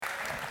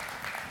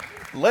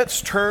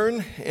Let's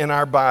turn in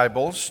our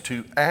Bibles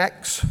to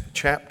Acts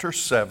chapter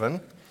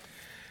 7,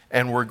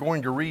 and we're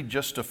going to read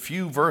just a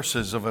few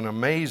verses of an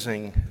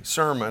amazing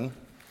sermon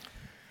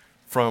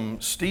from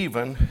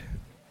Stephen,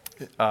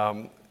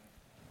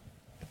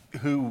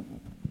 who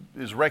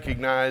is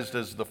recognized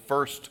as the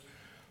first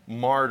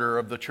martyr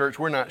of the church.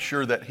 We're not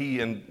sure that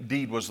he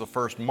indeed was the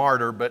first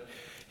martyr, but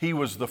he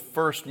was the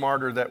first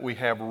martyr that we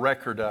have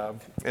record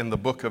of in the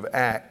book of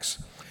Acts.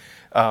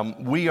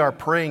 We are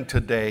praying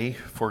today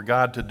for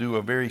God to do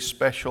a very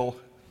special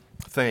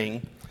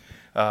thing,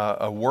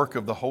 a work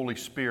of the Holy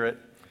Spirit.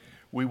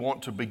 We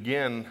want to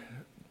begin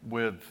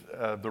with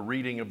the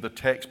reading of the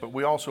text, but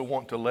we also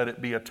want to let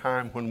it be a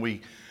time when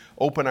we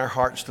open our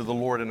hearts to the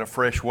Lord in a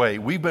fresh way.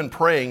 We've been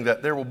praying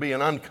that there will be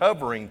an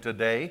uncovering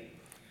today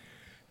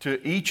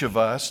to each of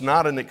us,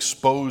 not an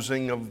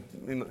exposing of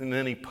in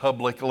any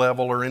public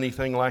level or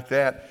anything like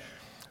that,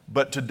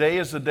 but today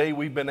is the day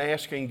we've been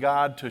asking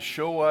God to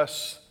show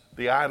us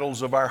the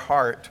idols of our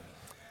heart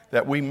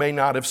that we may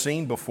not have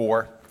seen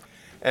before.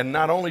 And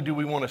not only do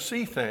we want to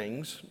see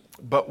things,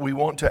 but we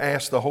want to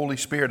ask the Holy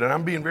Spirit. And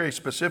I'm being very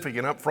specific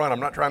and upfront. I'm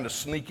not trying to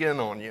sneak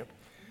in on you.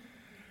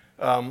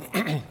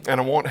 And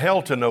I want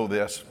hell to know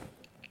this.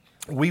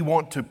 We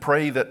want to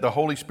pray that the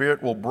Holy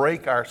Spirit will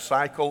break our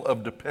cycle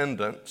of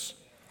dependence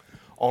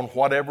on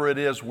whatever it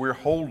is we're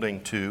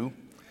holding to,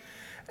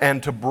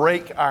 and to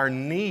break our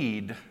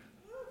need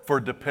for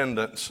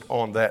dependence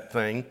on that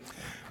thing.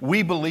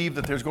 We believe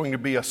that there's going to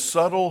be a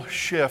subtle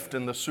shift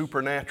in the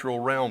supernatural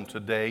realm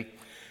today,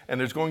 and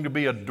there's going to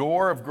be a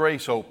door of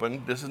grace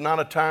opened. This is not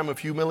a time of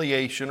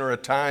humiliation or a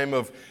time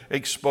of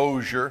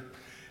exposure.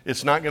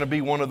 It's not going to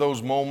be one of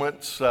those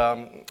moments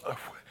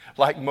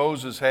like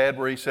Moses had,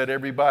 where he said,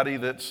 everybody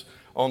that's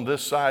on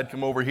this side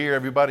come over here,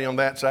 everybody on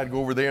that side go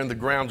over there, and the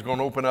ground's going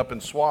to open up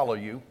and swallow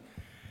you.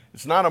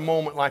 It's not a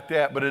moment like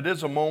that, but it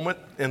is a moment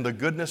in the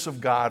goodness of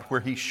God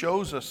where He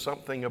shows us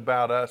something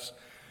about us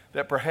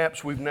that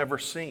perhaps we've never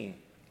seen.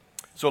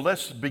 So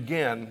let's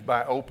begin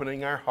by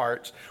opening our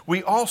hearts.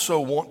 We also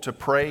want to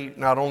pray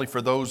not only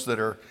for those that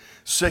are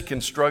sick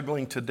and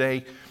struggling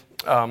today,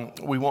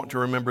 we want to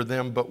remember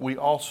them, but we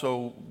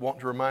also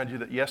want to remind you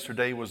that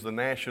yesterday was the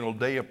National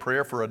Day of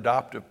Prayer for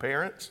Adoptive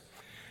Parents.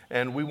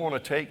 And we want to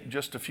take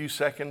just a few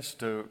seconds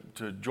to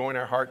join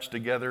our hearts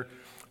together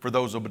for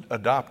those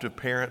adoptive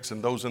parents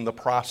and those in the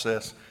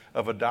process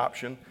of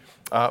adoption.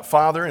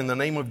 Father, in the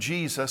name of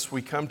Jesus,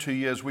 we come to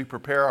you as we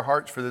prepare our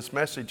hearts for this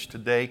message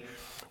today.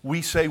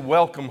 We say,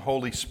 welcome,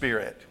 Holy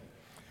Spirit.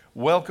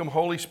 Welcome,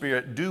 Holy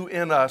Spirit. Do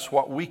in us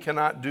what we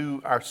cannot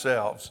do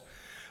ourselves.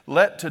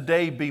 Let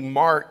today be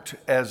marked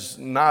as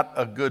not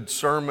a good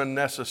sermon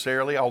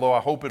necessarily, although I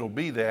hope it'll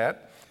be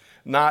that.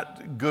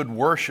 Not good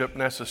worship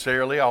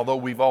necessarily, although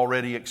we've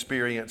already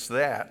experienced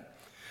that.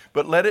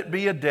 But let it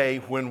be a day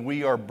when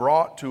we are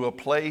brought to a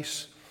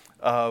place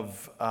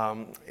of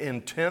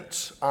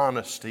intense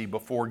honesty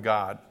before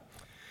God.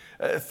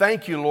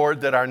 Thank you,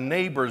 Lord, that our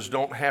neighbors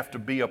don't have to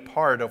be a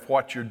part of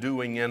what you're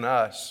doing in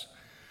us,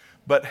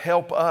 but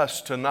help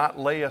us to not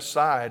lay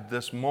aside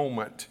this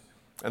moment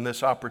and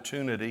this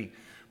opportunity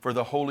for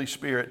the Holy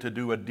Spirit to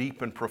do a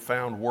deep and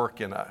profound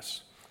work in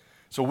us.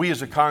 So we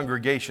as a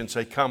congregation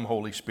say, come,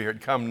 Holy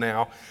Spirit, come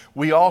now.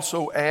 We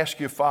also ask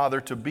you,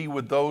 Father, to be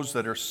with those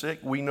that are sick.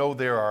 We know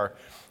there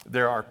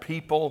are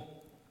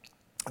people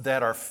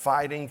that are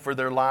fighting for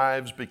their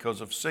lives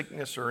because of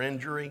sickness or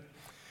injury.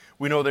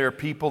 We know there are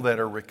people that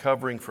are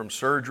recovering from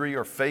surgery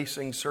or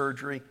facing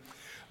surgery.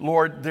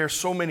 Lord, there's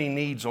so many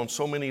needs on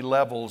so many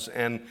levels,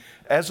 and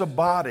as a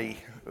body,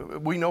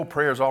 we know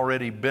prayer's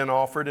already been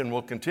offered and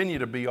will continue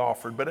to be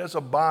offered, but as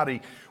a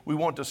body, we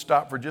want to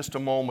stop for just a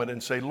moment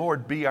and say,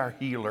 Lord, be our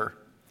healer.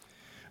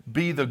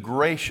 Be the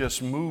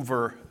gracious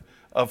mover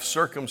of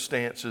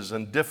circumstances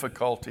and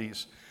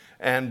difficulties,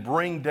 and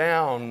bring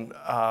down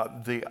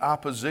the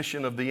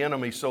opposition of the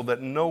enemy so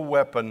that no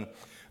weapon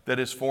that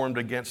is formed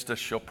against us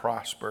shall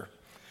prosper.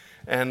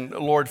 And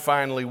Lord,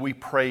 finally, we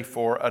pray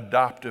for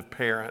adoptive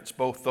parents,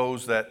 both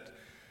those that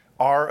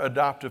are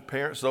adoptive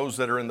parents, those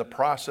that are in the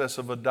process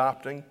of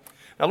adopting.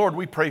 Now, Lord,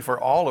 we pray for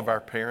all of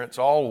our parents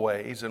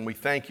always, and we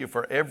thank you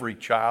for every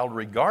child,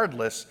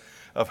 regardless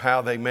of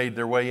how they made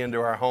their way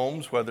into our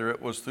homes, whether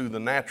it was through the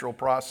natural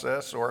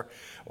process or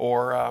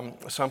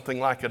something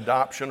like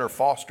adoption or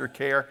foster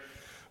care.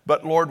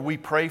 But Lord, we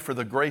pray for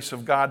the grace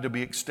of God to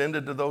be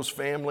extended to those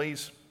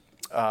families,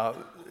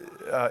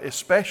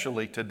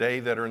 especially today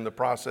that are in the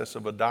process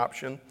of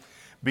adoption.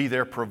 Be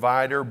their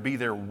provider, be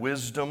their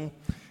wisdom,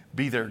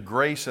 be their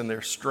grace and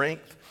their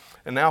strength.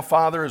 And now,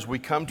 Father, as we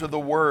come to the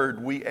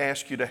Word, we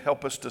ask you to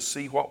help us to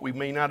see what we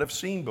may not have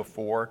seen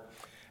before,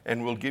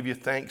 and we'll give you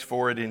thanks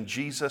for it in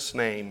Jesus'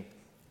 name.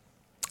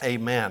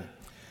 Amen.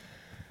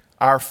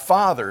 Our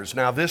fathers,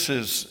 now this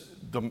is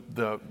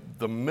the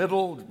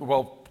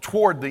middle,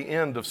 toward the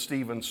end of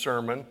Stephen's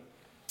sermon.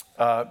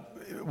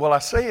 I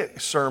say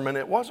sermon,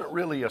 it wasn't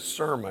really a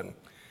sermon.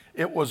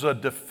 It was a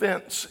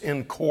defense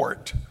in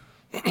court,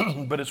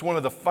 but it's one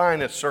of the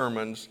finest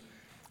sermons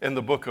in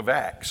the book of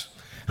Acts.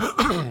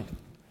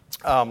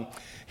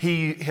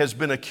 He has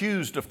been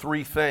accused of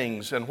three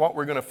things, and what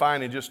we're going to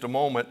find in just a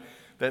moment,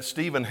 that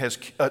Stephen has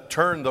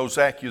turned those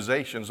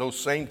accusations, those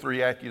same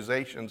three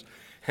accusations,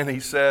 and he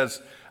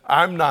says,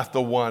 I'm not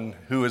the one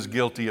who is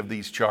guilty of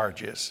these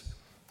charges.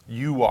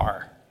 You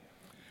are.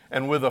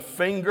 And with a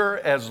finger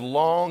as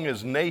long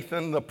as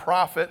Nathan the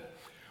prophet,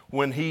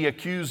 when he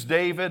accused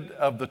David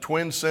of the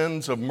twin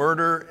sins of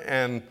murder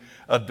and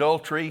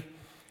adultery,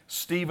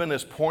 Stephen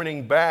is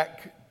pointing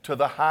back to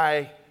the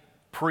high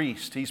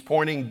priest. He's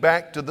pointing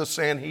back to the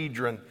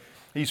Sanhedrin.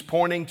 He's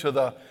pointing to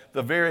the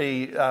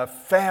very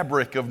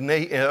fabric of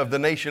the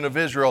nation of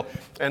Israel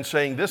and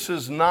saying, this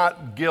is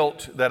not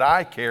guilt that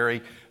I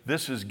carry,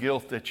 this is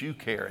guilt that you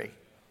carry.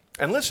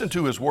 And listen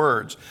to his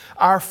words.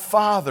 Our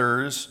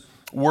fathers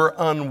were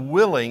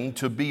unwilling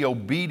to be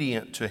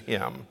obedient to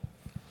him,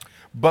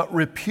 but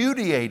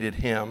repudiated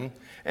him,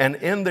 and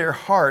in their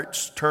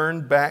hearts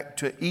turned back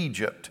to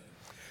Egypt,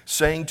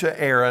 saying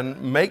to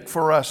Aaron, make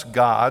for us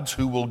gods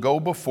who will go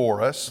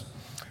before us.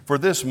 For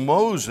this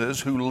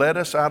Moses who led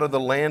us out of the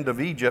land of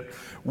Egypt,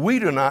 we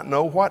do not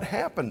know what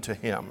happened to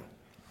him.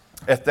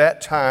 At that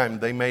time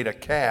they made a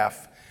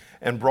calf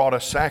and brought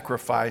a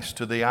sacrifice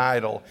to the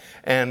idol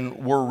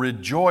and were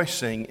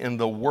rejoicing in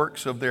the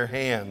works of their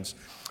hands.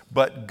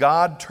 But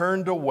God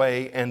turned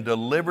away and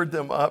delivered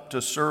them up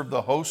to serve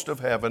the host of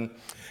heaven,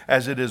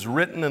 as it is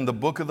written in the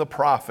book of the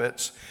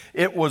prophets.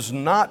 It was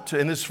not to,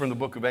 and this is from the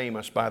book of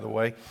Amos, by the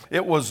way,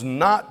 it was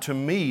not to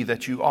me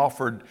that you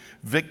offered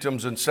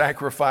victims and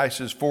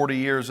sacrifices 40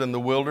 years in the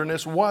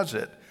wilderness, was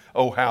it,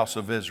 O house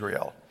of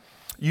Israel?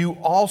 You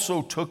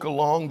also took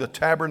along the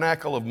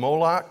tabernacle of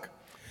Moloch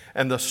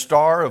and the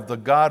star of the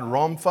god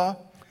Rompha,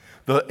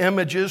 the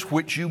images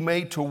which you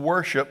made to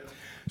worship,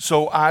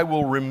 so I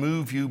will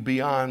remove you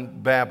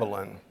beyond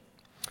Babylon.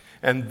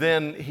 And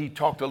then he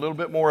talked a little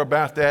bit more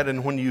about that.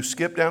 And when you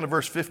skip down to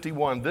verse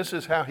 51, this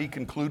is how he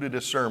concluded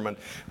his sermon.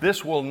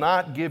 This will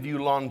not give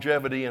you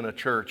longevity in a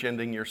church,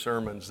 ending your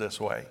sermons this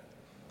way.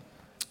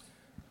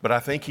 But I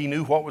think he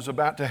knew what was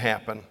about to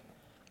happen.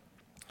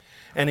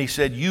 And he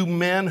said, you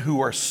men who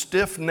are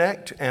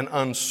stiff-necked and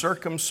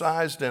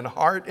uncircumcised in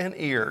heart and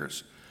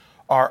ears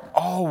are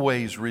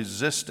always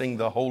resisting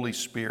the Holy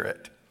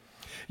Spirit.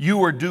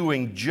 You are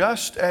doing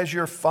just as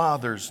your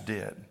fathers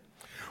did.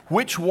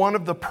 Which one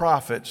of the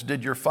prophets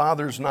did your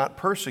fathers not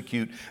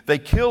persecute? They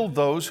killed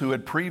those who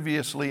had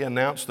previously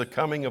announced the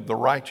coming of the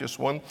righteous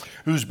one,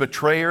 whose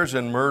betrayers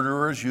and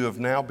murderers you have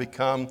now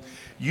become.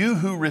 You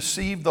who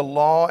received the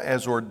law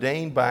as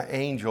ordained by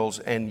angels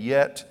and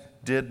yet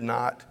did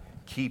not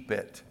keep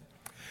it.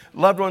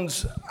 Loved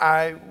ones,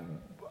 I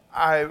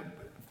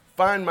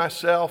find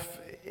myself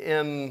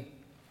in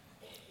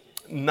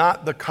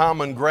not the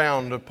common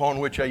ground upon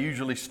which I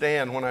usually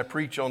stand when I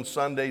preach on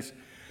Sundays.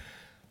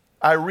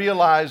 I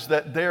realize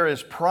that there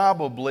is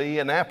probably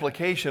an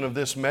application of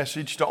this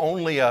message to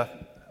only a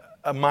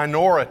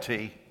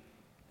minority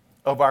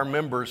of our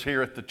members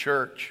here at the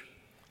church.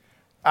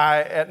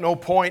 I at no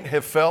point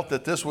have felt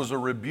that this was a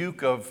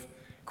rebuke of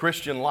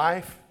Christian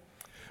life,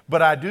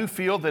 but I do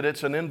feel that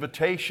it's an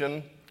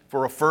invitation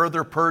for a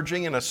further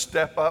purging and a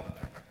step up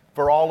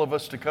for all of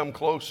us to come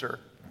closer.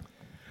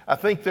 I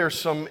think there's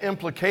some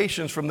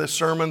implications from this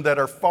sermon that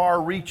are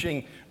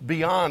far-reaching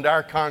beyond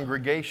our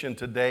congregation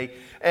today.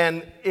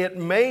 And it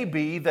may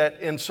be that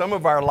in some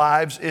of our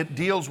lives it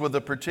deals with a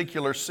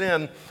particular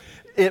sin.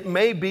 It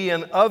may be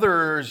in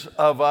others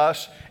of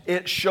us,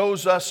 it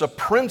shows us a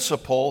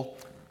principle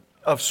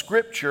of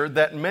Scripture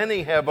that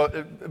many have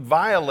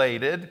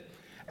violated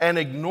and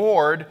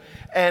ignored.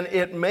 And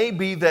it may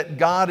be that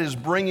God is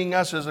bringing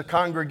us as a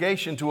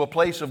congregation to a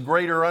place of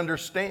greater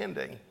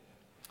understanding.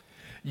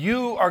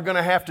 You are going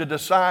to have to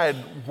decide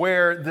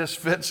where this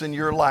fits in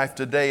your life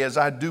today as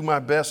I do my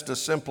best to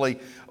simply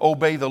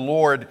obey the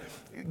Lord.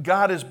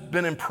 God has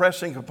been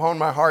impressing upon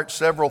my heart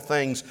several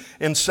things.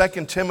 In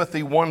 2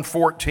 Timothy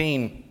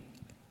 1:14,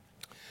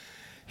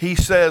 he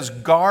says,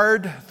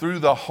 guard through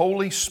the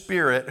Holy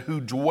Spirit who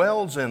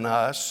dwells in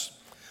us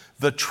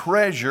the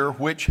treasure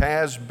which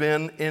has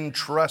been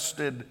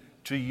entrusted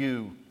to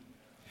you.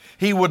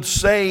 He would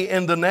say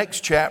in the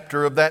next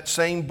chapter of that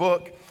same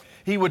book,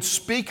 he would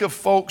speak of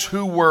folks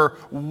who were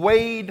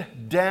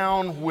weighed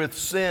down with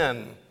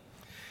sin.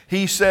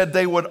 He said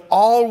they would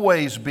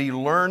always be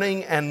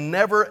learning and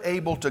never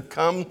able to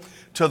come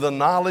to the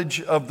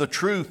knowledge of the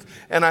truth.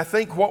 And I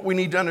think what we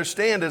need to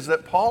understand is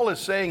that Paul is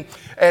saying,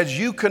 as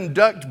you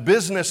conduct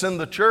business in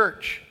the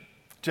church,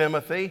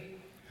 Timothy,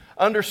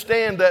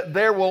 understand that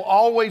there will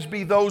always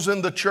be those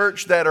in the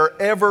church that are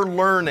ever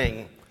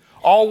learning,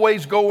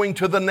 always going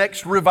to the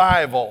next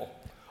revival,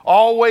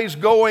 always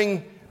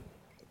going.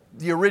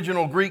 The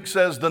original Greek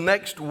says the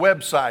next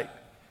website.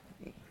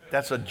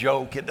 That's a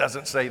joke. It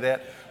doesn't say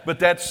that. But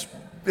that's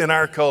in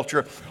our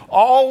culture.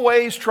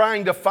 Always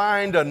trying to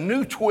find a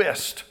new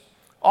twist.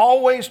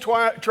 Always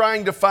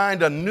trying to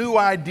find a new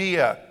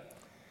idea.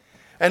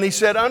 And he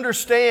said,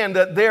 understand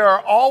that there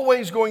are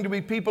always going to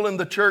be people in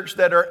the church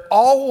that are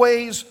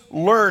always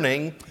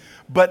learning,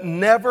 but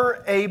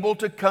never able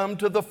to come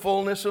to the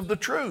fullness of the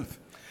truth.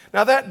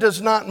 Now that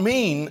does not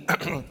mean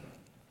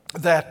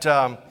that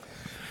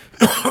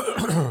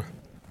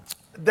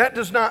that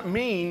does not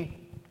mean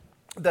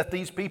that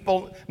these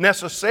people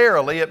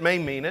necessarily, it may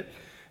mean it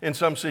in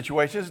some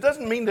situations, it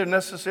doesn't mean they're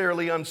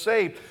necessarily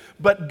unsaved,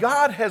 but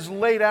God has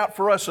laid out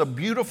for us a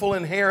beautiful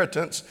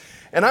inheritance.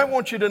 And I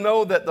want you to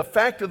know that the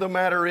fact of the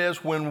matter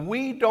is, when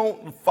we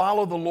don't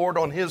follow the Lord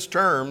on His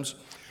terms,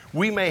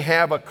 we may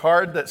have a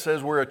card that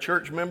says we're a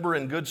church member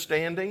in good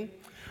standing.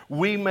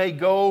 We may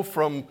go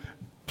from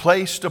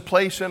place to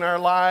place in our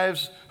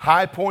lives,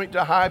 high point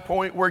to high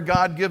point, where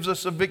God gives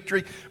us a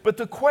victory. But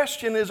the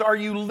question is, are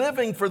you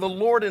living for the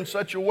Lord in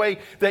such a way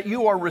that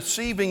you are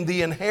receiving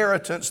the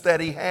inheritance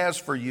that He has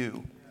for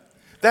you?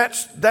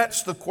 That's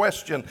the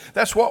question.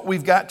 That's what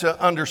we've got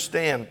to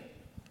understand.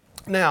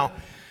 Now,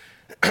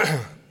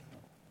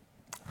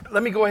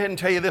 let me go ahead and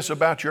tell you this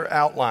about your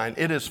outline.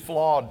 It is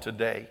flawed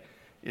today.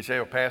 You say,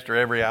 well, Pastor,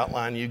 every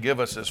outline you give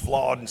us is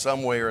flawed in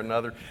some way or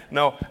another.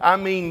 No, I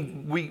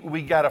mean,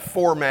 we got a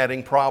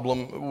formatting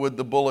problem with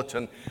the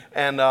bulletin.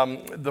 And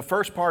the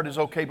first part is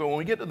okay, but when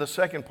we get to the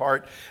second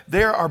part,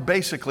 there are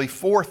basically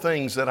 4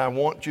 things that I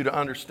want you to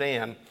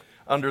understand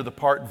under the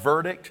part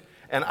verdict.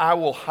 And I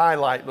will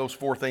highlight those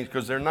 4 things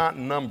because they're not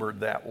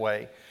numbered that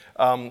way.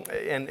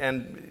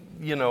 And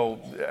you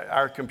know,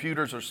 our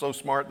computers are so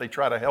smart, they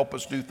try to help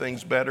us do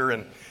things better,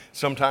 and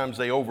sometimes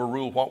they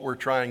overrule what we're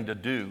trying to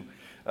do.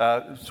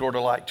 Sort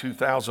of like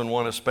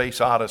 2001: A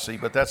Space Odyssey,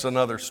 but that's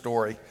another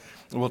story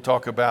we'll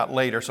talk about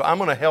later. So I'm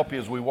going to help you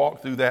as we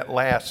walk through that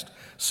last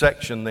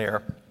section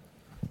there.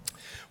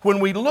 When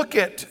we look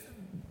at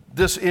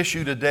this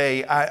issue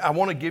today, I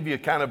want to give you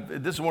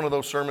this is one of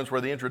those sermons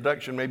where the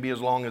introduction may be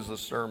as long as the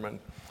sermon.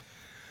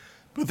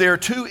 But there are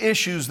 2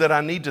 issues that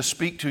I need to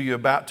speak to you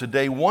about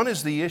today. One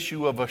is the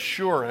issue of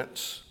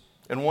assurance,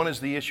 and one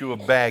is the issue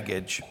of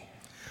baggage.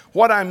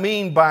 What I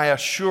mean by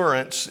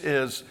assurance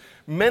is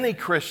many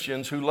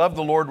Christians who love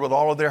the Lord with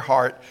all of their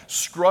heart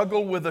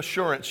struggle with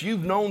assurance.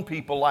 You've known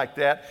people like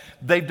that.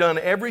 They've done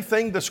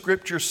everything the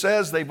Scripture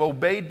says. They've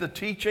obeyed the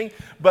teaching,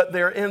 but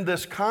they're in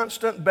this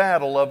constant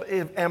battle of,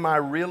 am I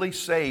really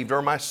saved?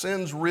 Are my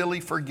sins really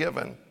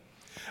forgiven?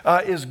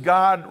 Is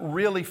God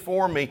really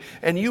for me?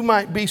 And you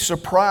might be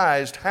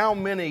surprised how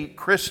many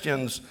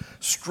Christians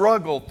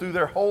struggle through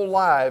their whole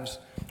lives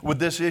with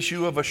this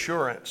issue of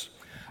assurance.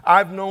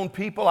 I've known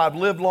people, I've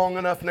lived long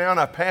enough now, and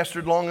I've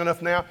pastored long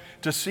enough now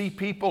to see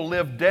people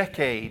live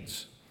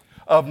decades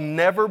of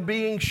never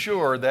being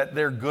sure that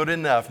they're good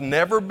enough,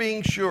 never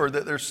being sure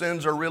that their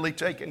sins are really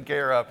taken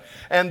care of.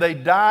 And they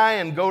die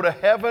and go to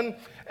heaven,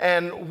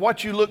 and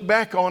what you look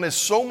back on is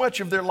so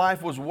much of their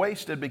life was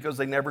wasted because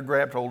they never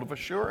grabbed hold of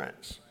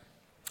assurance.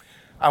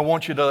 I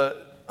want you to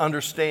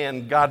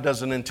understand God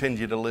doesn't intend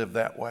you to live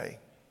that way.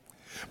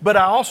 But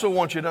I also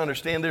want you to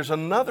understand there's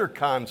another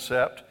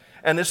concept,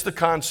 and it's the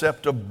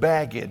concept of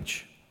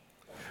baggage.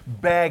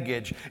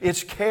 Baggage.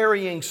 It's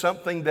carrying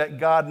something that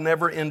God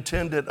never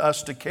intended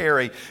us to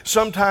carry.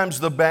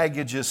 Sometimes the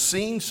baggage is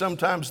seen,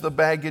 sometimes the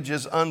baggage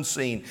is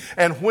unseen.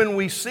 And when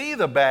we see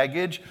the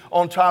baggage,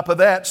 on top of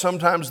that,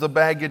 sometimes the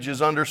baggage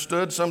is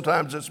understood,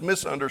 sometimes it's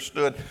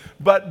misunderstood.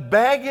 But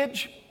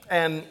baggage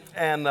and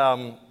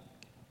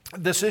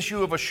this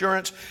issue of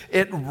assurance,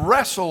 it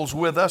wrestles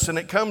with us, and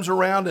it comes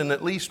around in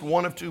at least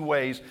one of 2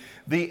 ways.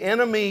 The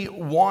enemy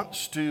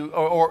wants to,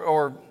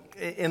 or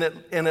in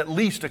at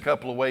least a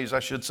couple of ways, I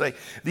should say.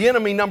 The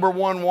enemy, number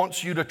 1,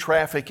 wants you to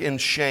traffic in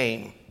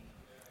shame.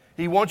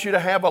 He wants you to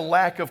have a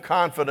lack of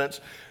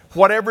confidence.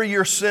 Whatever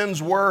your sins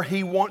were,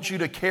 he wants you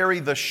to carry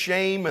the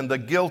shame and the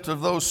guilt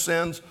of those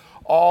sins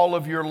all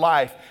of your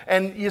life.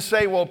 And you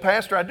say, well,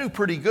 Pastor, I do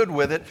pretty good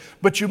with it,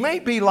 but you may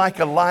be like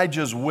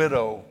Elijah's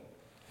widow.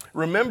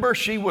 Remember,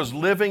 she was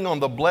living on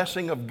the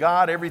blessing of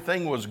God.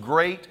 Everything was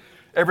great.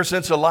 Ever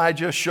since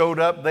Elijah showed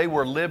up, they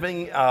were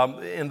living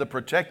in the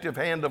protective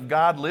hand of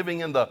God,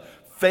 living in the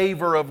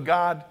favor of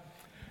God.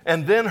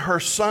 And then her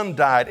son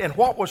died. And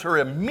what was her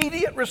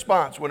immediate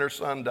response when her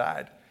son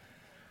died?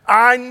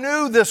 I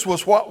knew this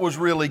was what was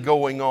really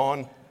going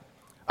on.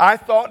 I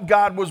thought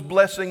God was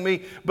blessing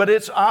me, but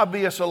it's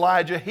obvious,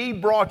 Elijah, He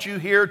brought you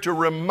here to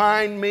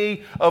remind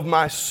me of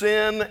my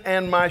sin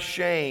and my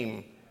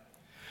shame.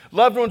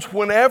 Loved ones,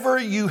 whenever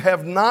you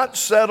have not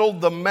settled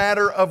the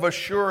matter of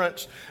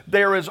assurance,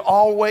 there is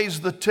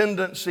always the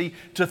tendency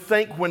to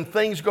think when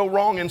things go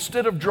wrong,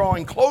 instead of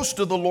drawing close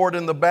to the Lord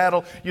in the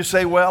battle, you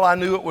say, well, I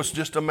knew it was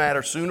just a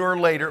matter. Sooner or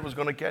later, it was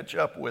going to catch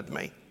up with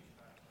me.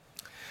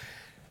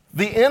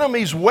 The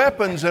enemy's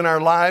weapons in our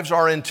lives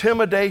are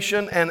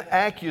intimidation and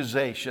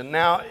accusation.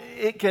 Now,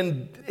 it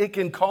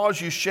can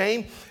cause you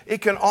shame.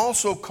 It can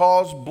also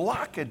cause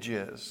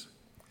blockages.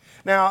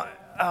 Now,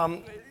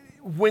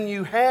 when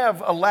you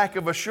have a lack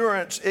of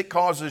assurance, it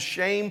causes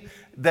shame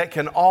that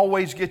can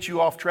always get you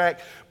off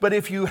track. But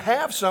if you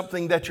have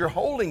something that you're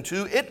holding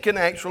to, it can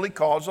actually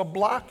cause a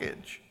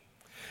blockage.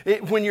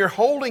 When you're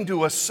holding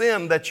to a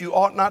sin that you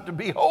ought not to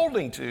be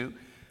holding to,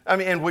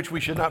 and which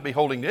we should not be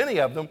holding to any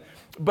of them,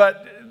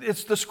 but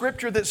it's the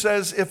Scripture that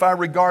says, if I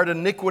regard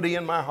iniquity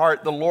in my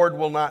heart, the Lord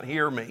will not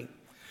hear me.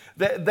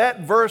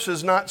 That verse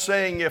is not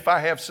saying if I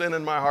have sin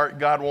in my heart,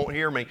 God won't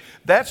hear me.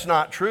 That's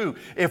not true.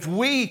 If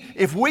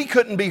we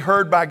couldn't be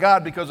heard by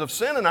God because of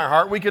sin in our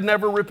heart, we could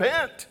never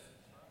repent.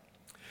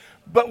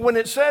 But when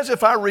it says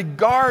if I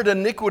regard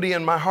iniquity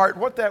in my heart,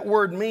 what that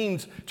word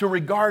means, to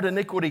regard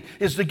iniquity,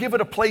 is to give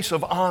it a place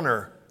of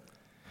honor,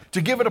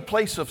 to give it a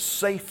place of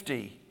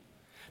safety,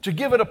 to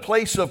give it a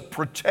place of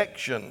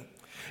protection.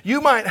 You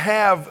might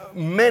have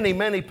many,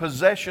 many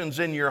possessions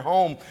in your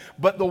home,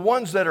 but the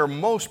ones that are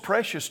most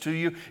precious to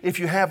you, if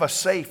you have a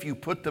safe, you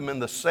put them in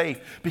the safe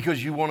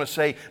because you want to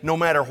say, no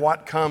matter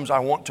what comes, I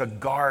want to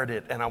guard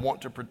it and I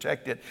want to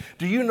protect it.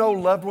 Do you know,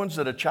 loved ones,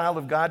 that a child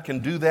of God can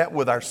do that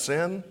with our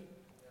sin?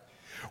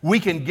 We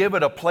can give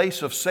it a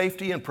place of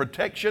safety and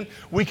protection.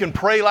 We can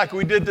pray like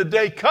we did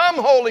today. Come,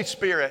 Holy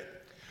Spirit.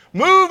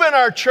 Move in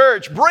our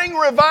church. Bring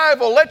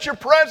revival. Let your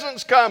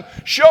presence come.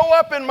 Show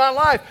up in my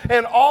life.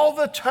 And all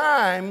the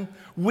time,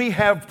 we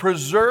have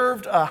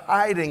preserved a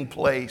hiding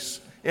place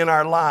in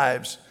our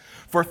lives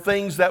for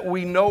things that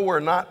we know are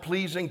not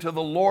pleasing to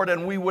the Lord.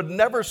 And we would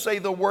never say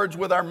the words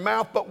with our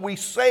mouth, but we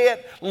say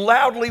it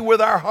loudly with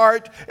our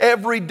heart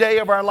every day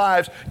of our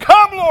lives.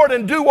 Come, Lord,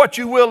 and do what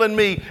you will in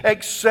me,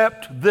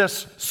 except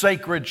this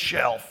sacred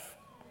shelf.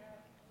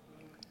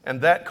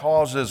 And that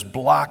causes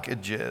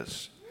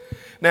blockages.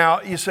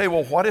 Now, you say,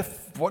 well,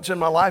 what's in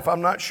my life?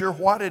 I'm not sure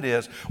what it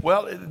is.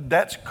 Well,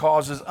 that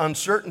causes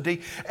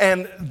uncertainty.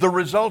 And the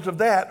result of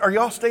that, are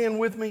y'all staying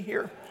with me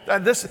here?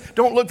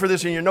 Don't look for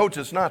this in your notes.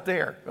 It's not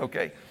there,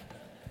 okay?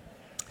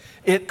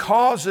 It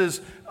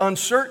causes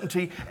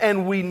uncertainty,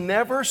 and we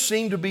never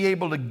seem to be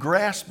able to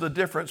grasp the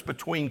difference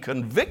between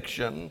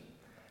conviction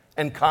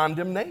and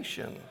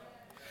condemnation.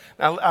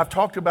 Now, I've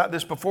talked about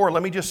this before.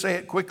 Let me just say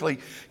it quickly.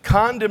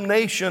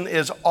 Condemnation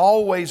is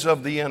always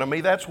of the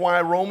enemy. That's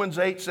why Romans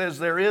 8 says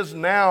there is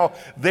now,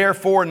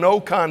 therefore,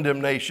 no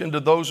condemnation to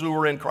those who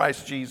are in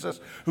Christ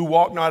Jesus, who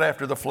walk not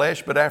after the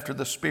flesh, but after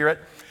the Spirit.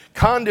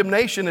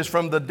 Condemnation is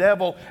from the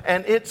devil,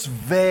 and it's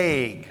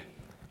vague.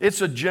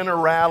 It's a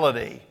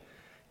generality.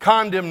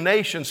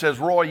 Condemnation says,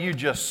 Roy, you're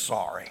just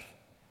sorry.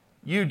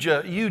 You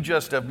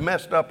just have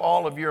messed up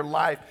all of your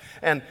life.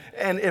 And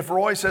if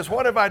Roy says,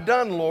 what have I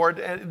done,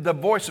 Lord? The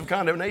voice of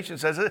condemnation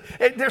says,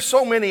 there's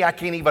so many I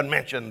can't even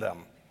mention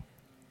them.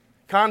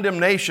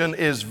 Condemnation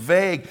is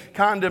vague.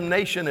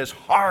 Condemnation is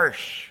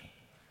harsh.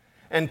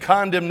 And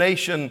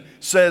condemnation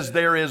says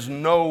there is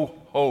no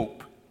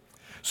hope.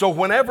 So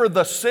whenever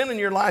the sin in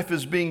your life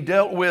is being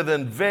dealt with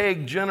in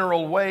vague,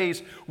 general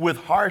ways, with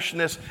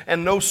harshness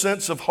and no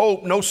sense of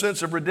hope, no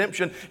sense of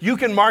redemption, you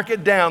can mark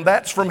it down.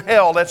 That's from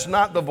hell. That's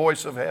not the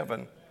voice of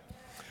heaven.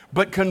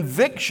 But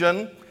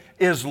conviction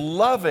is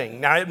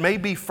loving. Now, it may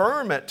be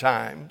firm at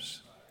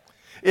times.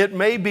 It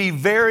may be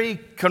very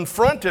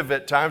confrontive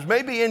at times,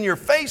 maybe in your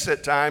face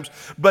at times,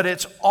 but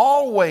it's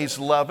always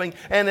loving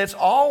and it's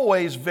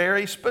always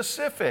very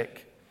specific.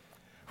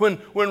 When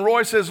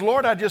Roy says,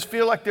 Lord, I just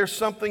feel like there's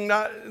something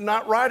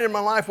not right in my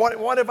life.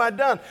 What have I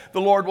done?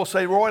 The Lord will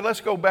say, Roy,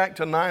 let's go back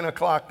to 9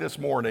 o'clock this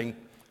morning.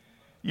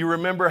 You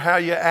remember how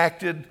you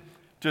acted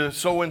to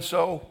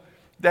so-and-so?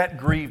 That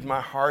grieved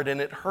my heart and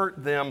it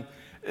hurt them.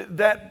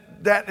 That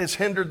has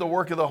hindered the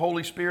work of the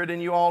Holy Spirit in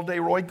you all day.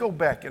 Roy, go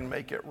back and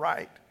make it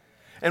right.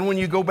 And when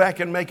you go back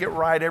and make it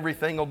right,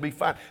 everything will be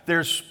fine.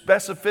 There's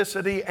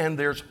specificity and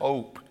there's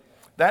hope.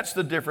 That's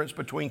the difference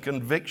between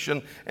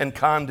conviction and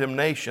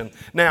condemnation.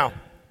 Now,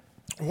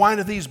 why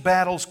do these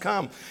battles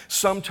come?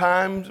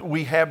 Sometimes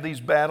we have these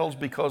battles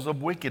because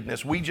of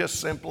wickedness. We just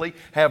simply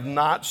have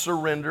not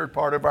surrendered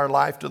part of our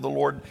life to the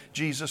Lord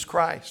Jesus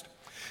Christ.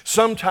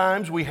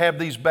 Sometimes we have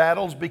these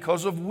battles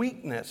because of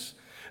weakness.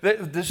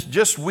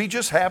 We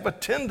just have a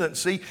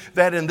tendency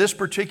that in this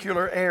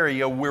particular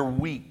area we're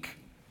weak.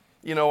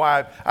 You know,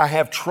 I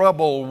have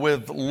trouble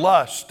with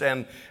lust,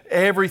 and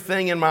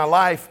everything in my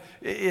life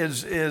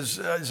is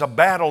a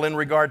battle in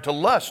regard to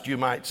lust, you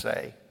might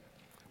say.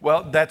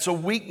 Well, that's a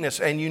weakness,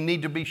 and you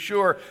need to be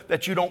sure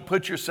that you don't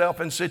put yourself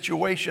in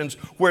situations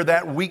where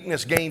that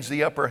weakness gains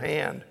the upper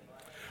hand.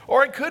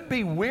 Or it could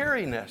be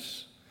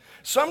weariness.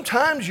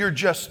 Sometimes you're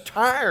just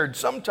tired.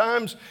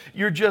 Sometimes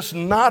you're just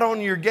not on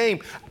your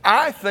game.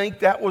 I think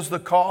that was the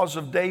cause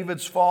of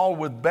David's fall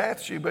with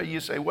Bathsheba.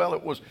 You say, well,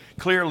 it was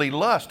clearly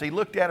lust. He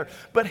looked at her.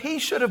 But he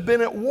should have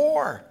been at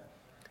war.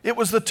 It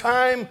was the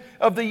time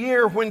of the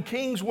year when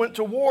kings went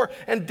to war.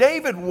 And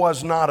David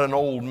was not an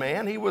old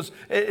man. He was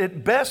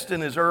at best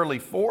in his early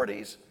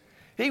 40s.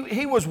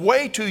 He was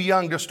way too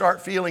young to start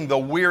feeling the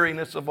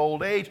weariness of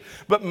old age.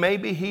 But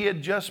maybe he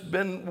had just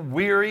been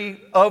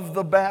weary of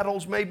the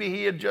battles. Maybe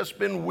he had just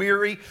been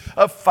weary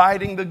of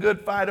fighting the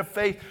good fight of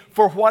faith.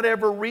 For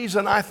whatever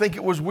reason, I think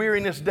it was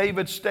weariness.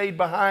 David stayed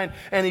behind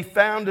and he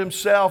found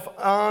himself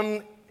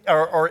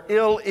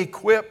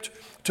ill-equipped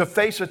to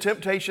face a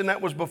temptation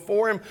that was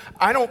before him.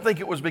 I don't think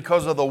it was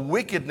because of the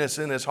wickedness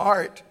in his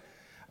heart.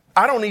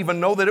 I don't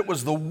even know that it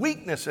was the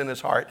weakness in his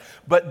heart.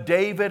 But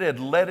David had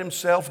let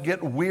himself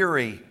get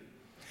weary.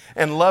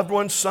 And loved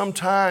ones,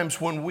 sometimes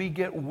when we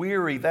get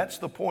weary, that's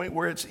the point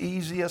where it's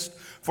easiest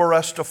for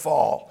us to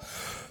fall.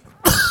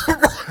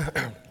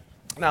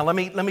 Now, let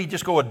me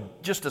just go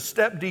just a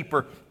step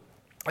deeper,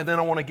 and then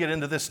I want to get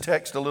into this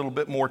text a little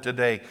bit more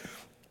today.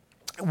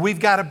 We've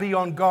got to be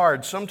on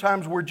guard.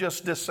 Sometimes we're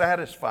just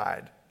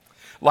dissatisfied.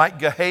 Like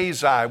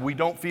Gehazi, we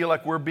don't feel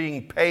like we're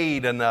being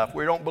paid enough.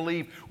 We don't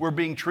believe we're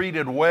being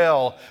treated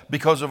well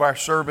because of our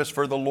service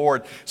for the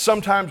Lord.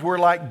 Sometimes we're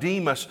like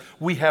Demas.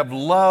 We have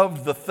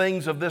loved the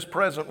things of this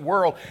present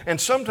world,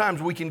 and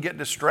sometimes we can get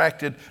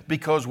distracted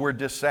because we're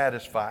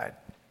dissatisfied.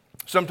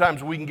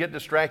 Sometimes we can get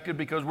distracted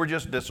because we're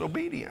just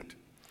disobedient.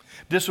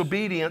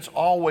 Disobedience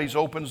always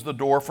opens the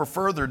door for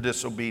further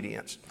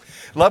disobedience.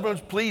 Loved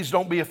ones, please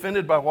don't be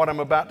offended by what I'm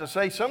about to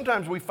say.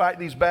 Sometimes we fight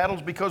these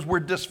battles because we're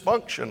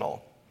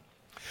dysfunctional.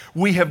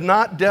 We have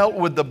not dealt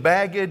with the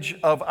baggage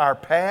of our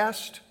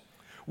past.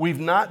 We've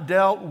not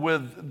dealt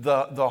with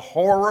the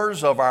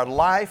horrors of our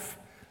life,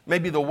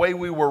 maybe the way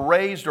we were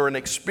raised or an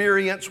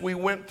experience we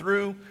went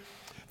through.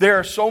 There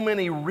are so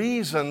many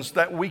reasons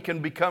that we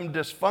can become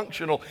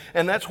dysfunctional,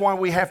 and that's why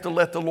we have to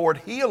let the Lord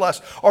heal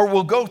us, or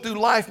we'll go through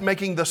life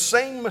making the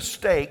same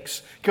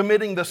mistakes,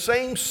 committing the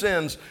same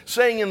sins,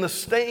 staying in the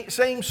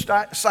same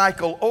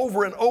cycle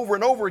over and over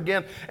and over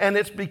again, and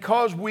it's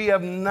because we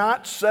have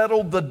not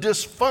settled the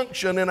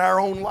dysfunction in our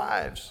own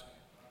lives.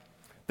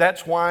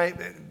 That's why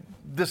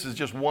this is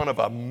just one of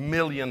a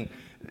million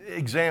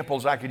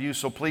examples I could use,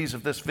 so please,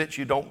 if this fits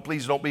you,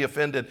 please don't be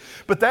offended.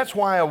 But that's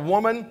why a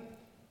woman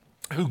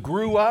who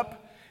grew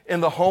up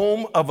in the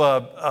home of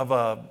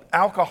a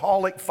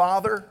alcoholic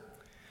father,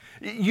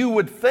 you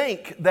would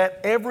think that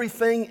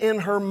everything in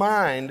her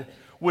mind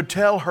would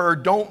tell her,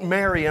 don't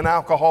marry an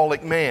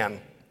alcoholic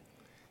man.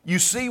 You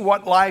see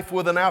what life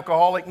with an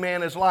alcoholic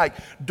man is like.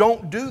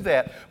 Don't do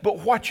that. But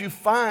what you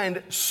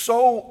find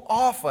so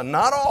often,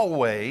 not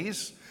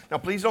always, now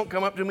please don't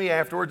come up to me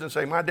afterwards and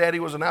say, my daddy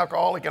was an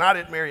alcoholic and I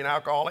didn't marry an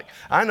alcoholic.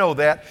 I know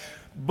that.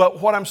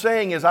 But what I'm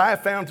saying is I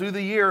have found through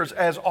the years,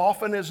 as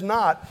often as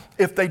not,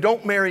 if they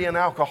don't marry an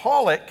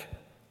alcoholic,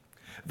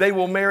 they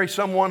will marry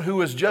someone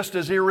who is just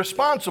as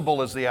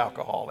irresponsible as the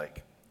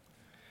alcoholic.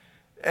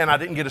 And I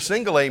didn't get a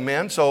single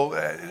amen, so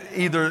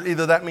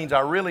either that means I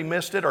really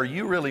missed it or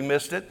you really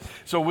missed it.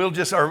 So we'll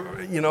just, I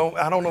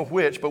don't know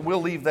which, but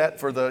we'll leave that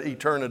for the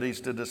eternities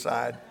to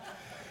decide.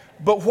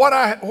 But what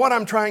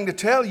I'm trying to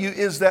tell you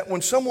is that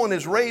when someone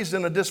is raised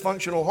in a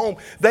dysfunctional home,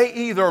 they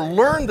either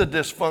learn the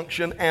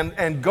dysfunction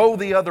and go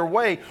the other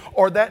way,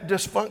 or that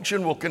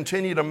dysfunction will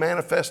continue to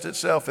manifest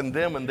itself in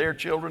them and their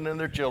children and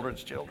their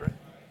children's children.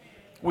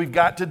 We've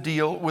got to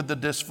deal with the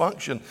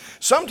dysfunction.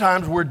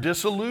 Sometimes we're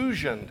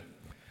disillusioned.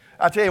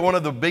 I tell you, one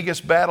of the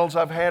biggest battles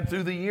I've had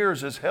through the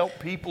years is help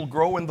people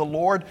grow in the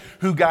Lord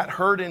who got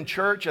hurt in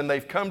church, and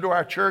they've come to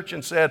our church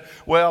and said,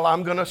 well,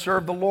 I'm going to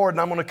serve the Lord and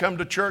I'm going to come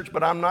to church,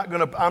 but I'm not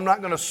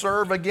going to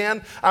serve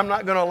again. I'm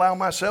not going to allow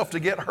myself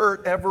to get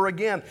hurt ever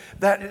again.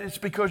 That it's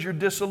because you're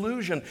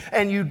disillusioned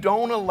and you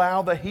don't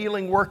allow the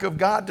healing work of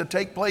God to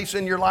take place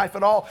in your life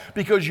at all,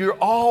 because you're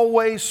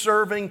always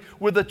serving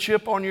with a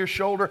chip on your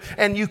shoulder,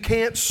 and you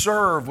can't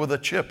serve with a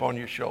chip on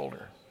your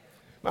shoulder.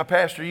 My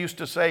pastor used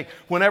to say,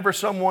 whenever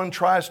someone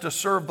tries to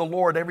serve the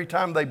Lord, every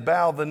time they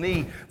bow the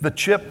knee, the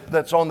chip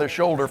that's on their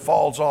shoulder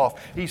falls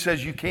off. He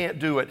says you can't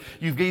do it.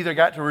 You've either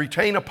got to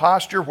retain a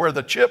posture where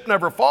the chip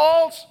never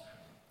falls,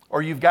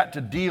 or you've got to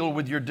deal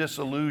with your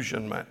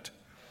disillusionment.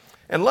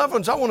 And loved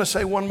ones, I want to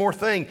say one more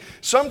thing.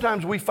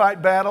 Sometimes we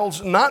fight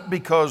battles not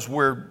because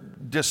we're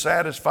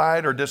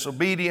dissatisfied or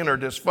disobedient or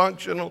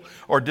dysfunctional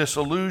or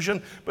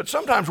disillusioned, but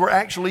sometimes we're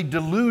actually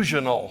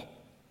delusional.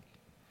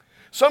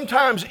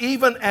 Sometimes,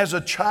 even as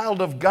a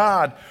child of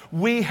God,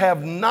 we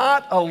have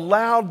not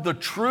allowed the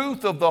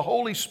truth of the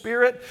Holy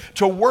Spirit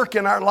to work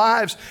in our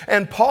lives.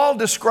 And Paul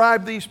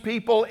described these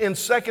people in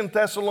 2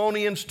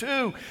 Thessalonians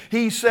 2.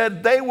 He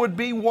said they would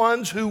be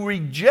ones who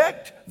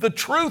reject the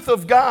truth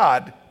of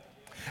God.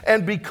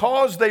 And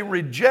because they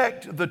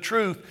reject the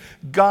truth,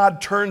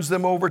 God turns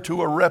them over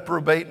to a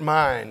reprobate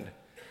mind,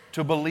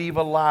 to believe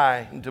a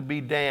lie and to be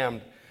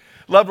damned.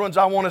 Loved ones,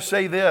 I want to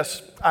say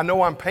this. I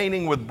know I'm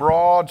painting with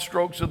broad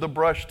strokes of the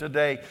brush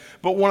today,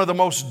 but one of the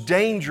most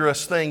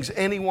dangerous things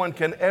anyone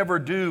can ever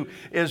do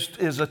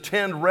is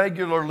attend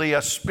regularly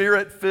a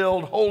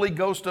Spirit-filled, Holy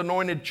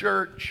Ghost-anointed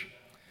church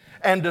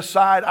and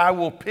decide I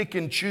will pick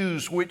and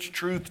choose which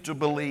truth to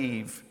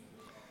believe.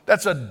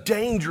 That's a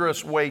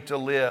dangerous way to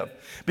live,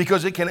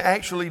 because it can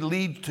actually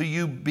lead to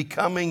you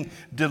becoming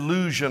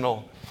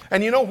delusional.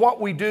 And you know what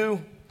we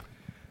do?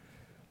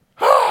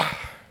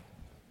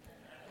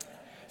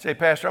 Say,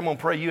 Pastor, I'm going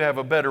to pray you have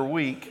a better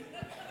week.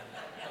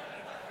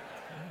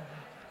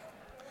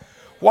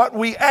 What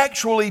we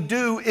actually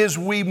do is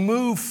we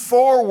move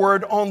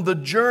forward on the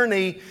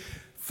journey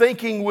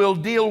thinking we'll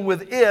deal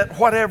with it,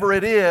 whatever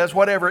it is,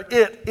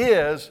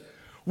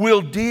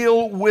 we'll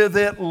deal with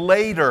it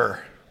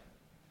later.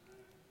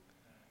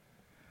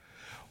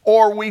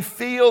 Or we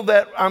feel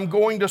that I'm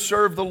going to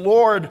serve the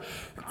Lord,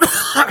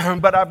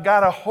 but I've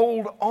got to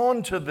hold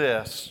on to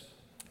this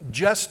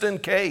just in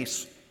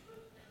case.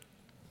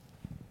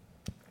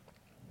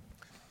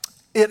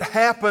 It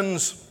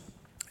happens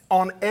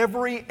on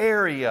every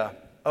area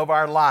of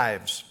our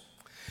lives.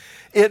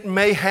 It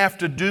may have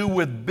to do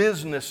with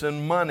business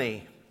and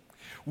money.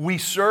 We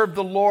serve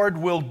the Lord,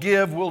 we'll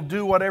give, we'll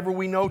do whatever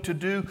we know to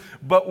do,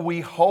 but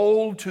we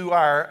hold to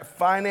our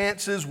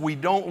finances. We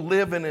don't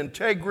live in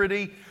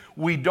integrity.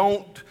 We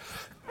don't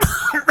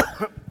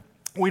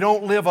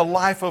live a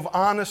life of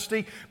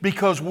honesty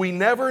because we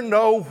never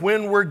know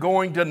when we're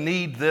going to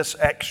need this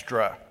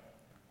extra.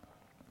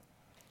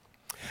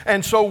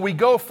 And so we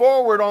go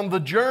forward on the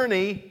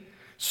journey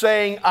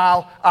saying,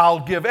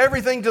 I'll give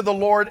everything to the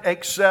Lord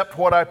except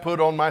what I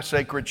put on my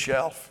sacred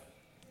shelf.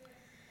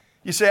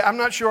 You say, I'm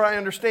not sure I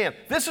understand.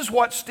 This is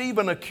what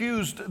Stephen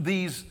accused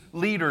these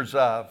leaders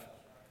of.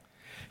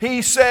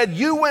 He said,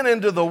 you went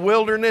into the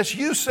wilderness.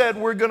 You said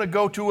we're going to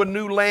go to a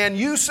new land.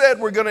 You said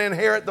we're going to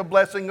inherit the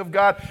blessing of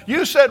God.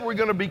 You said we're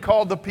going to be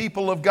called the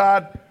people of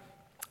God.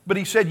 But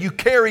he said, you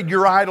carried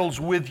your idols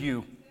with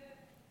you.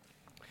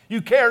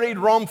 You carried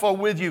Rompha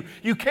with you.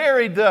 You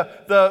carried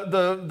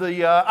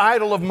the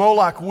idol of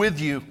Moloch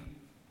with you.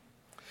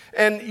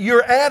 And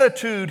your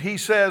attitude, he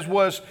says,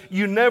 was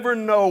you never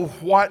know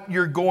what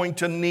you're going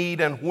to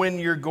need and when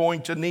you're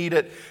going to need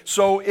it.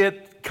 So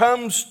it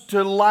comes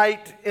to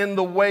light in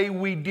the way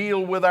we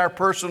deal with our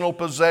personal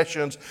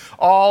possessions.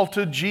 All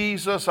to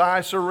Jesus I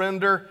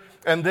surrender.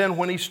 And then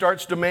when he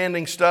starts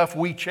demanding stuff,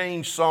 we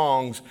change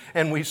songs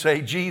and we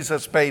say,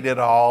 Jesus paid it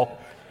all.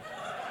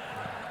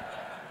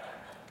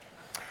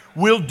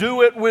 We'll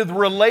do it with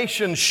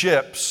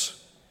relationships.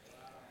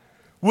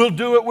 We'll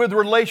do it with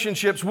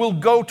relationships. We'll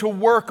go to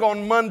work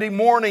on Monday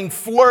morning,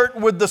 flirt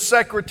with the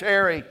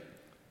secretary,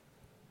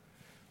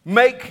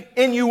 make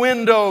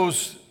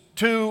innuendos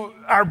to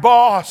our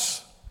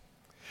boss.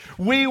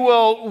 We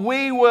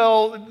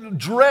will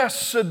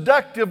dress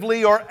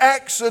seductively or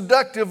act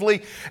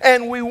seductively,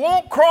 and we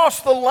won't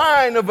cross the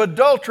line of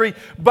adultery,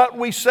 but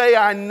we say,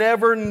 I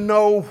never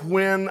know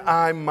when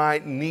I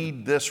might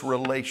need this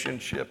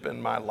relationship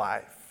in my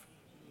life.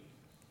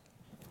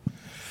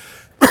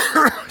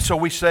 So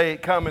we say,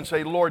 come and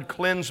say, Lord,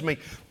 cleanse me.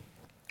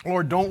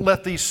 Lord, don't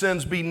let these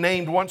sins be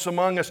named once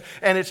among us.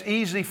 And it's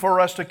easy for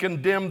us to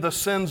condemn the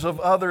sins of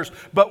others,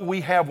 but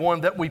we have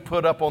one that we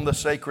put up on the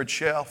sacred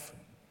shelf.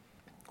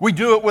 We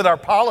do it with our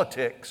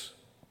politics.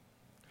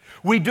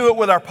 We do it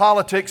with our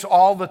politics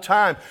all the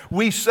time.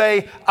 We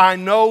say, I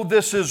know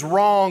this is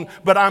wrong,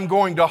 but I'm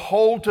going to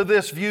hold to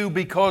this view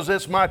because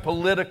it's my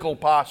political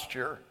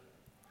posture.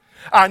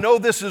 I know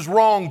this is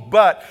wrong,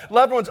 but,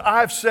 loved ones,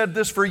 I've said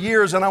this for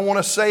years and I want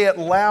to say it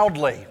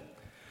loudly.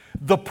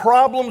 The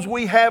problems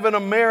we have in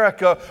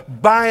America,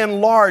 by and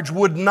large,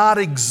 would not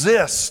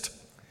exist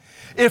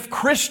if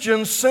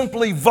Christians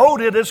simply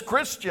voted as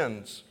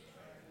Christians.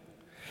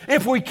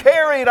 If we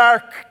carried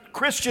our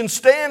Christian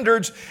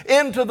standards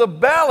into the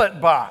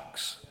ballot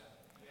box.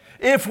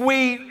 If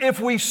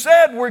we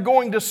said we're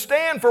going to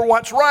stand for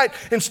what's right,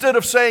 instead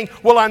of saying,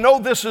 well, I know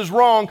this is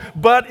wrong,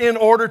 but in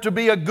order to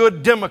be a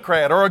good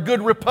Democrat or a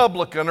good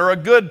Republican or a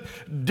good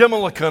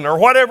Demolican or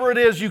whatever it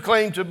is you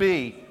claim to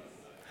be,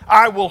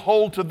 I will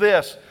hold to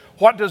this.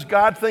 What does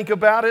God think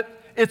about it?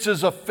 It's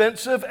as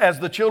offensive as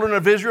the children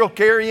of Israel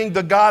carrying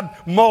the god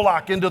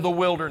Moloch into the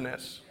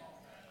wilderness.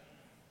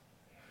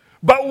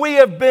 But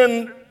we've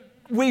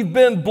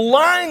been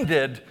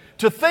blinded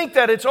to think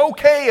that it's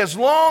okay as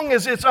long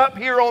as it's up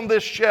here on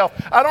this shelf.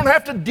 I don't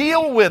have to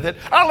deal with it.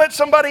 I'll let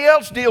somebody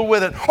else deal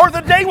with it. Or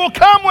the day will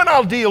come when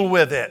I'll deal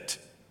with it.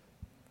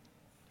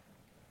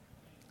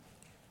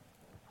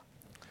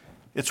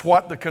 It's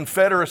what the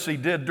Confederacy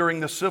did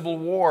during the Civil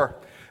War.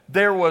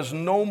 There was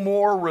no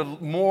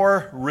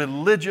more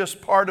religious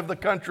part of the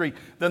country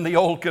than the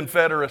old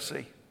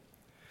Confederacy.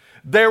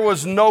 There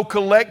was no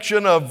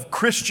collection of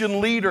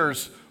Christian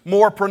leaders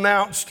more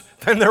pronounced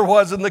than there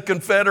was in the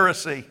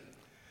Confederacy.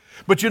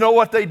 But you know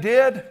what they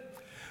did?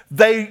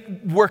 They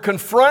were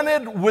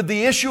confronted with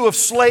the issue of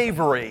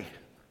slavery.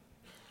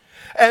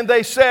 And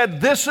they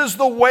said, this is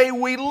the way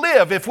we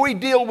live. If we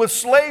deal with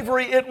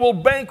slavery, it will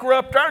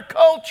bankrupt our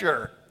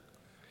culture.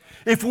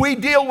 If we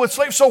deal with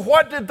slavery. So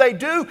what did they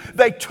do?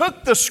 They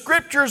took the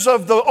scriptures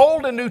of the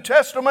Old and New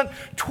Testament,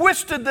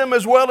 twisted them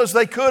as well as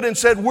they could, and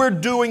said, we're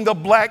doing the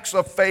blacks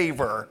a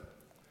favor.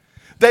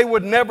 They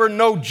would never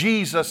know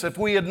Jesus if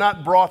we had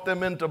not brought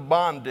them into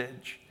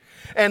bondage.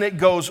 And it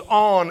goes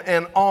on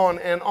and on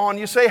and on.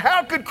 You say,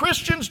 how could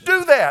Christians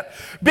do that?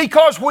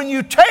 Because when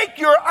you take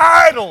your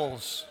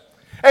idols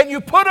and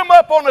you put them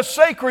up on a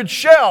sacred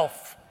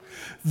shelf,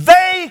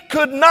 they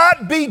could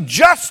not be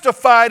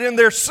justified in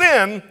their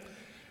sin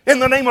in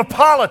the name of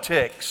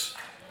politics.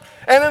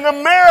 And in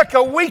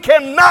America, we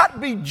cannot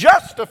be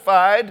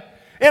justified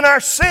in our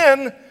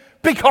sin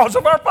because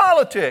of our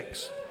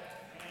politics.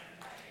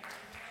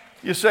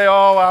 You say,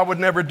 oh, I would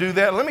never do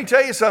that. Let me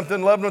tell you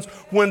something, loved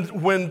ones.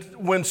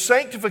 When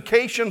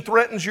sanctification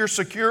threatens your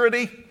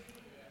security,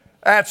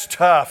 that's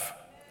tough.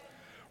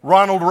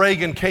 Ronald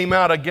Reagan came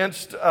out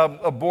against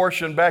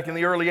abortion back in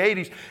the early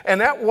 80s,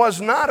 and that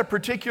was not a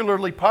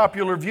particularly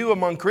popular view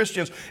among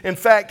Christians. In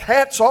fact,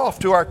 hats off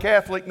to our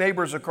Catholic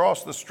neighbors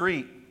across the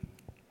street.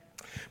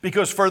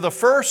 Because for the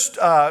first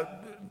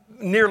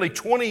nearly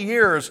 20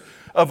 years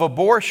of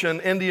abortion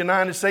in the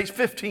United States,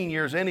 15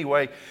 years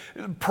anyway,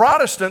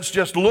 Protestants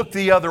just looked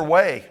the other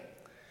way.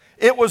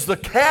 It was the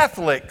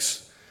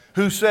Catholics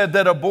who said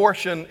that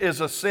abortion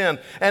is a sin.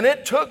 And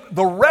it took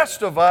the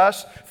rest of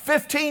us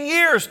 15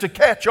 years to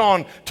catch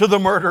on to the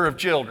murder of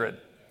children.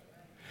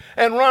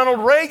 And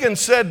Ronald Reagan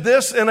said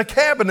this in a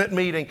cabinet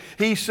meeting.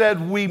 He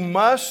said, we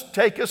must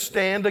take a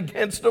stand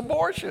against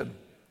abortion.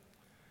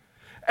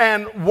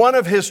 And one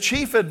of his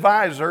chief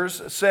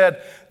advisors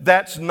said,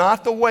 that's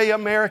not the way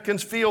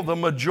Americans feel. The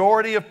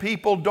majority of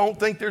people don't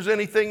think there's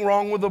anything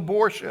wrong with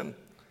abortion.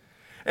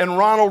 And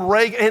Ronald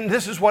Reagan, and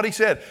this is what he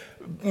said,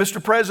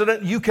 Mr.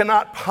 President, you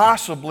cannot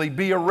possibly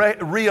be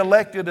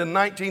reelected in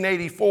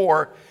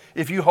 1984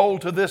 if you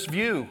hold to this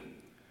view.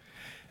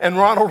 And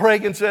Ronald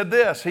Reagan said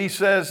this, he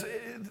says,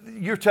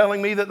 you're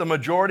telling me that the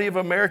majority of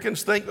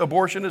Americans think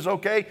abortion is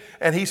okay?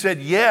 And he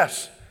said,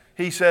 yes.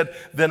 He said,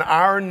 then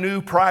our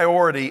new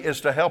priority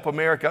is to help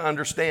America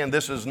understand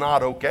this is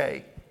not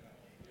okay.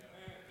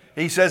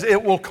 He says,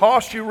 it will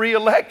cost you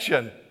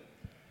re-election.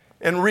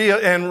 And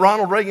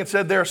Ronald Reagan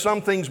said, there are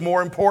some things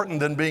more important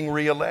than being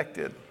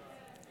re-elected.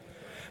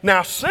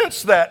 Now,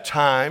 since that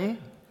time,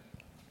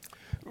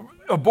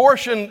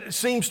 abortion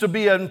seems to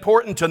be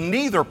important to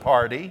neither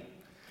party.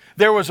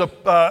 There was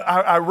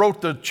I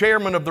wrote the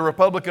chairman of the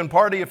Republican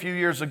Party a few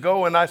years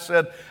ago, and I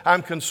said,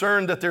 I'm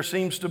concerned that there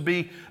seems to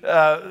be,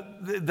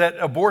 that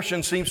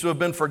abortion seems to have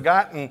been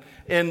forgotten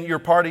in your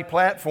party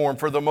platform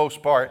for the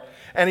most part.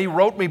 And he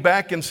wrote me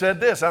back and said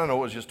this, I don't know,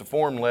 it was just a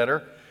form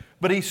letter,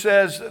 but he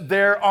says,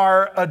 there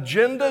are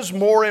agendas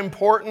more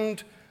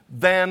important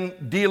than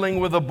dealing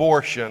with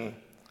abortion.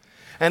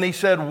 And he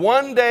said,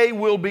 one day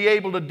we'll be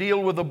able to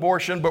deal with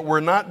abortion, but we're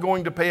not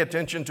going to pay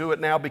attention to it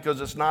now because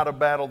it's not a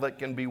battle that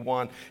can be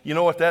won. You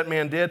know what that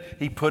man did?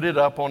 He put it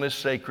up on his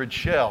sacred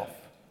shelf.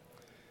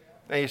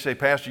 Now you say,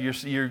 Pastor,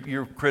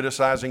 you're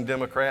criticizing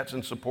Democrats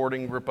and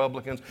supporting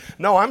Republicans.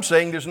 No, I'm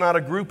saying there's not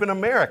a group in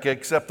America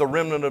except the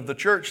remnant of the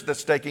church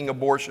that's taking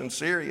abortion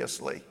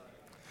seriously.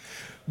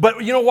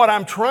 But you know what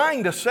I'm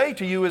trying to say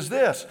to you is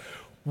this.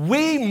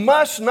 We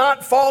must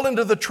not fall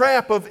into the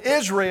trap of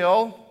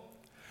Israel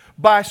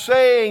by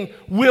saying,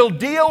 we'll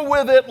deal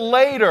with it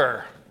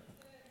later.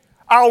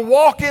 I'll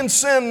walk in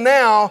sin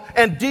now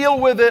and deal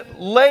with it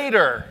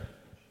later.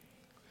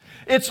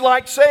 It's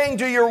like saying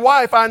to your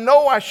wife, I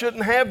know I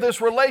shouldn't have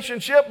this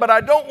relationship, but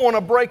I don't want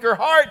to break her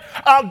heart.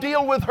 I'll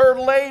deal with her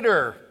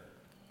later.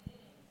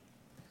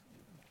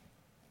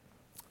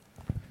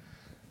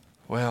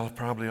 Well,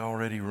 probably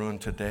already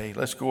ruined today.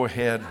 Let's go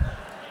ahead.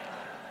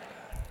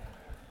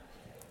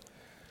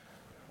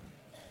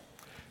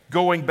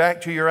 Going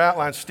back to your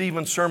outline,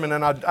 Stephen's sermon,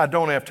 and I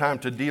don't have time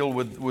to deal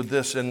with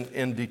this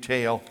in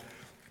detail.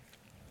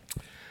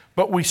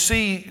 But we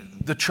see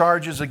the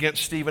charges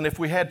against Stephen. If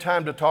we had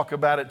time to talk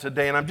about it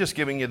today, and I'm just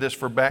giving you this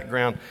for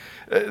background,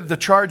 the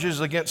charges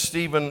against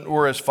Stephen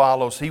were as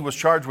follows. He was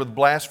charged with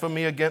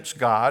blasphemy against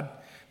God.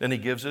 Then he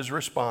gives his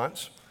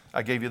response.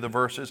 I gave you the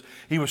verses.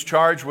 He was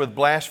charged with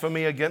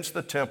blasphemy against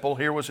the temple.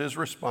 Here was his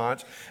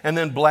response. And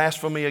then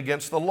blasphemy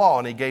against the law,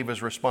 and he gave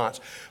his response.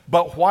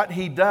 But what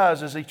he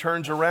does is he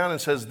turns around and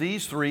says,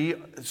 these three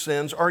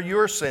sins are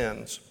your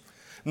sins.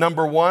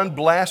 Number one,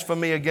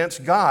 blasphemy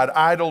against God.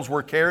 Idols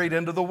were carried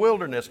into the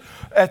wilderness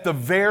at the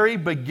very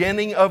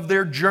beginning of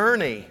their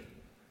journey.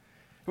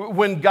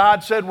 When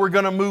God said, we're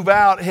going to move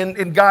out,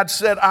 and God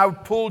said, I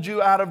pulled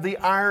you out of the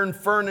iron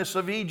furnace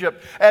of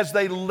Egypt. As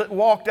they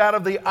walked out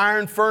of the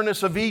iron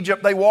furnace of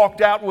Egypt, they walked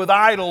out with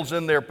idols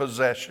in their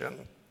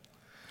possession.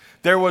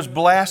 There was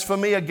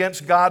blasphemy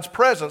against God's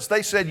presence.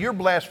 They said, you're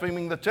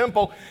blaspheming the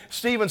temple.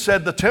 Stephen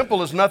said, the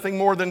temple is nothing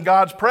more than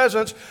God's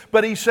presence.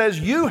 But he says,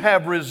 you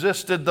have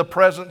resisted the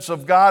presence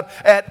of God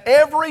at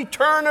every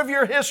turn of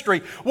your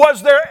history.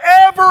 Was there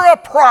ever a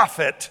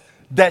prophet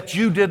that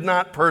you did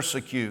not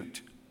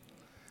persecute?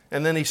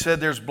 And then he said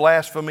there's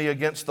blasphemy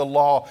against the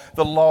law.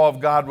 The law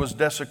of God was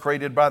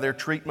desecrated by their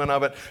treatment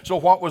of it. So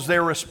what was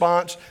their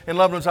response? And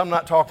loved ones, I'm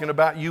not talking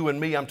about you and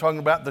me. I'm talking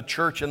about the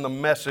church and the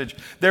message.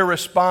 Their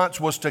response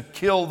was to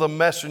kill the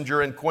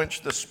messenger and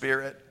quench the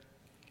spirit.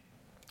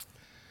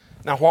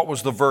 Now, what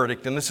was the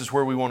verdict? And this is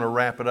where we want to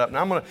wrap it up.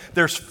 Now,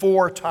 there's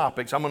 4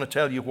 topics. I'm going to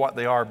tell you what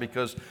they are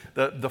because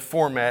the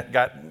format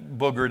got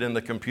boogered in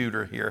the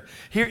computer here.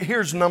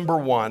 Here's number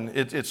 1.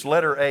 It's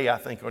letter A, I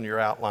think, on your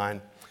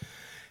outline.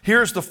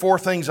 Here's the 4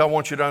 things I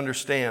want you to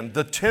understand.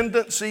 The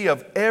tendency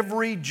of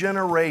every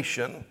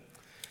generation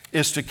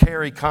is to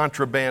carry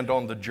contraband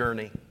on the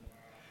journey.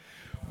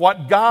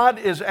 What God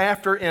is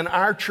after in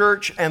our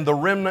church and the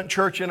remnant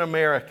church in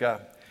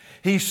America,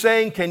 He's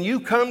saying, can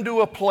you come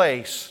to a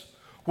place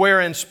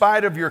where in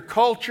spite of your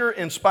culture,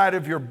 in spite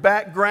of your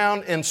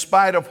background, in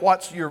spite of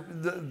what's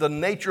the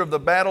nature of the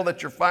battle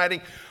that you're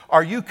fighting,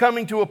 are you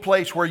coming to a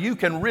place where you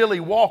can really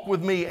walk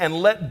with me and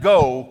let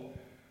go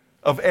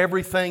of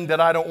everything that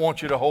I don't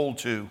want you to hold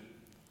to?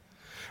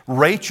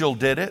 Rachel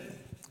did it.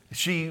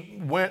 She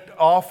went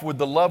off with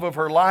the love of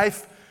her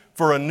life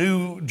for a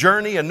new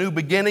journey, a new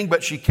beginning,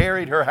 but she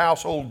carried her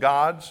household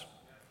gods.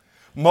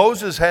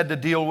 Moses had to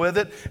deal with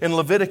it. In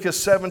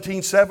Leviticus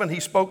 17:7, he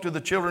spoke to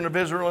the children of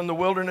Israel in the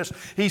wilderness.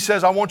 He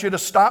says, I want you to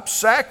stop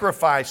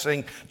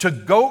sacrificing to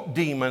goat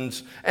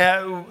demons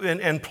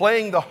and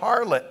playing the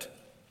harlot.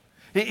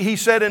 He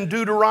said in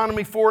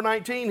Deuteronomy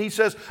 4:19, he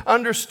says,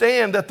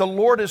 understand that the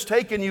Lord has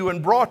taken you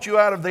and brought you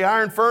out of the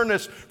iron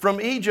furnace from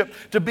Egypt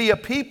to be a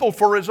people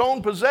for His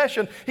own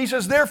possession. He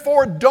says,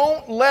 therefore,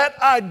 don't let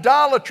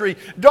idolatry,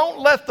 don't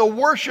let the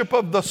worship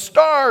of the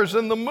stars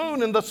and the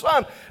moon and the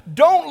sun,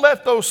 don't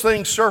let those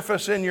things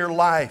surface in your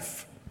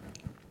life.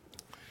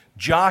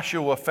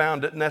 Joshua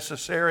found it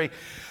necessary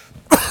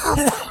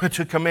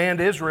to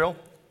command Israel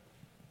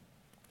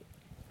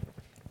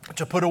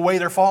to put away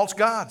their false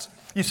gods.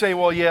 You say,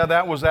 well, yeah,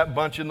 that was that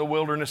bunch in the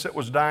wilderness that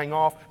was dying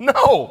off.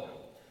 No.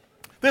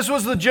 This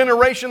was the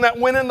generation that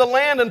went in the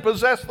land and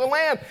possessed the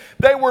land.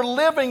 They were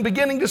living,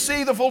 beginning to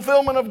see the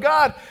fulfillment of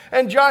God.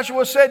 And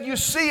Joshua said, you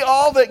see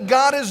all that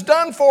God has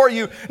done for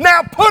you.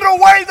 Now put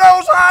away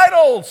those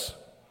idols.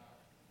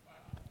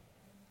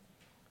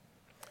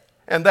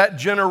 And that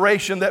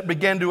generation that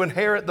began to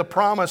inherit the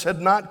promise had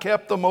not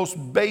kept the most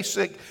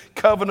basic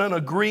covenant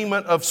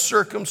agreement of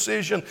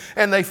circumcision,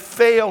 and they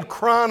failed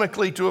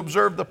chronically to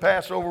observe the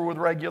Passover with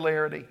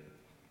regularity.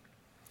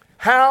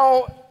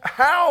 How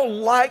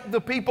like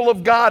the people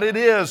of God it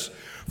is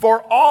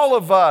for all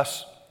of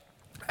us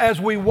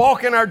as we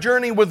walk in our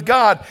journey with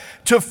God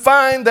to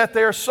find that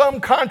there's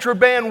some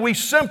contraband we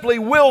simply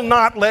will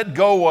not let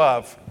go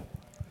of.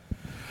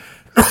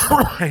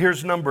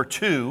 Here's number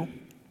 2.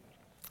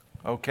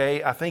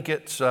 Okay, I think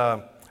it's,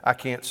 I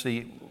can't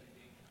see.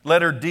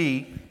 Letter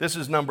D, this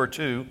is number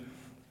 2.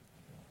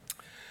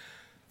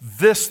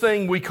 This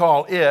thing we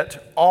call it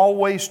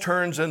always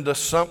turns into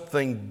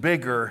something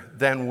bigger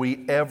than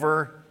we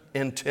ever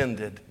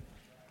intended.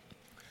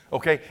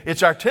 Okay,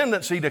 it's our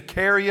tendency to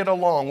carry it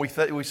along. We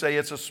say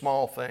it's a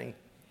small thing.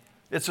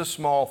 It's a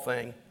small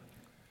thing.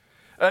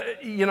 Have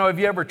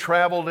you ever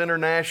traveled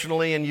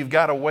internationally and you've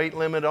got a weight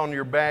limit on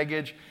your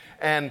baggage?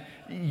 And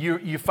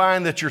you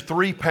find that you're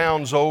 3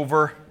 pounds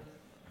over,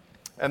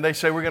 and they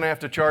say we're going to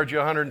have to charge you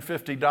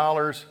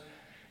 $150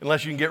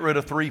 unless you can get rid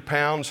of 3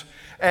 pounds.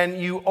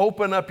 And you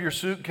open up your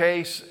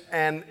suitcase,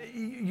 and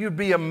you'd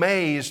be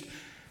amazed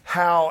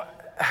how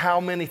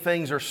many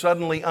things are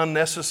suddenly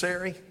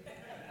unnecessary.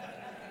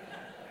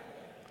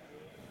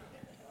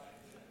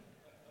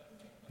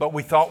 But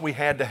we thought we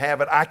had to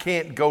have it. I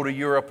can't go to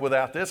Europe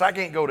without this. I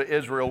can't go to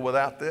Israel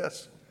without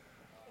this.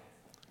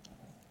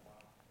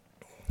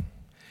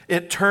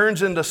 It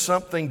turns into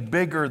something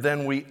bigger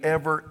than we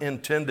ever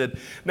intended.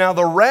 Now,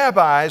 the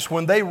rabbis,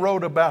 when they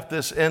wrote about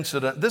this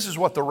incident, this is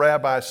what the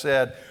rabbis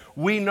said.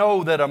 We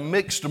know that a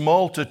mixed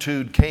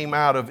multitude came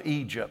out of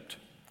Egypt.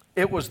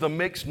 It was the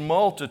mixed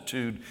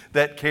multitude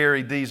that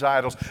carried these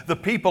idols. The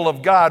people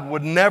of God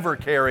would never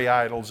carry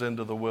idols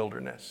into the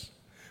wilderness.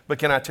 But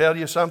can I tell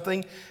you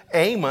something?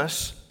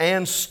 Amos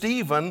and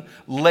Stephen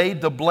laid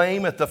the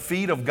blame at the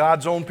feet of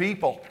God's own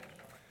people.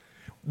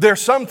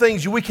 There's some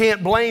things we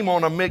can't blame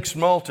on a mixed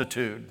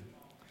multitude.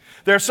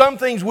 There's some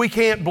things we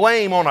can't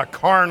blame on a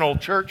carnal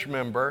church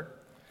member.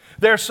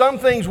 There's some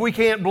things we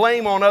can't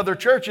blame on other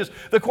churches.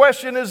 The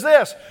question is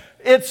this.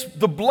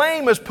 The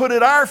blame is put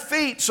at our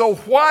feet. So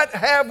what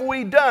have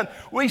we done?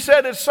 We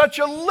said it's such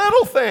a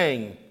little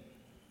thing.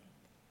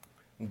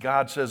 And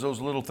God says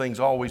those little things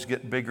always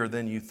get bigger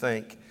than you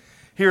think.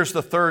 Here's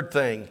the third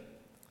thing.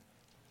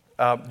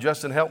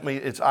 Justin, help me.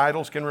 It's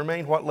idols can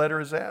remain. What letter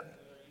is that?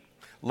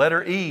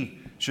 Letter E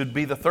should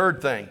be the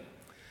third thing.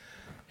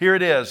 Here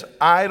it is.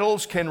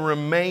 Idols can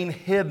remain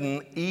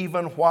hidden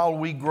even while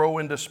we grow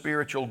into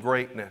spiritual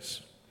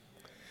greatness.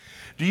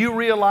 Do you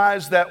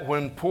realize that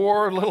when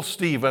poor little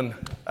Stephen,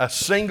 a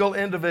single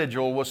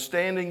individual, was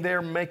standing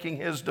there making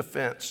his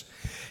defense,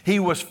 he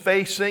was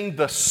facing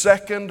the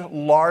second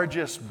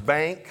largest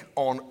bank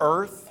on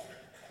earth,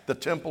 the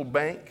Temple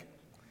Bank?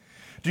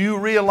 Do you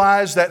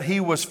realize that he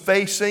was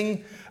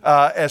facing,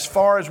 as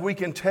far as we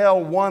can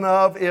tell, one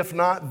of, if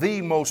not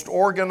the most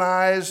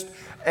organized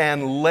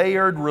and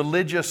layered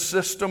religious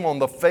system on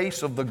the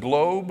face of the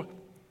globe?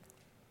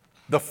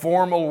 The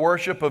formal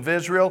worship of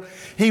Israel.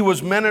 He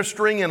was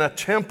ministering in a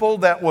temple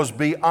that was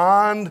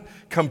beyond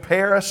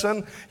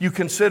comparison. You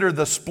consider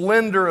the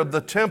splendor of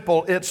the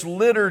temple, its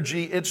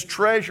liturgy, its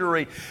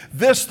treasury.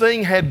 This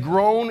thing had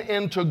grown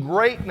into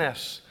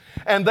greatness.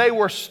 And they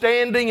were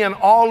standing in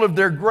all of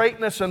their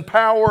greatness and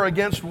power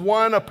against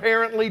one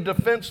apparently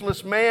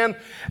defenseless man.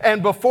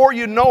 And before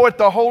you know it,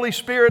 the Holy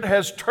Spirit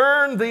has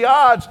turned the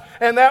odds.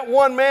 And that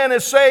one man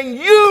is saying,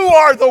 "You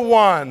are the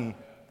one.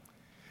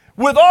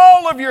 With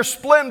all of your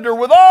splendor,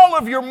 with all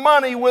of your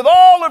money, with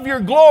all of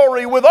your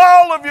glory, with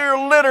all of your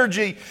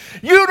liturgy,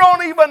 you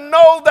don't even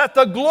know that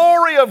the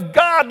glory of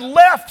God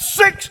left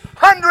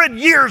 600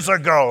 years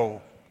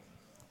ago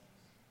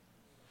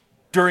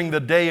during the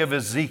day of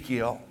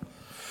Ezekiel."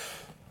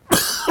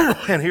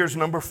 And here's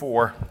number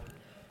 4.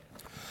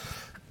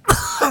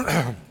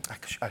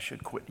 I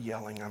should quit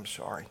yelling, I'm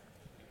sorry.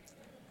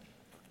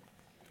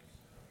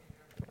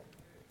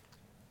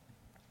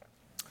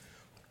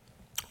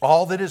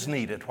 All that is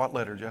needed. What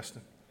letter,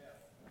 Justin?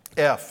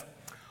 F,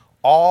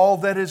 all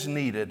that is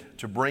needed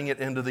to bring it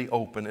into the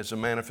open is a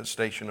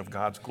manifestation of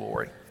God's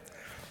glory.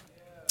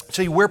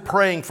 See, we're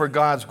praying for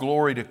God's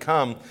glory to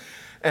come,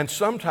 and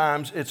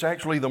sometimes it's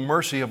actually the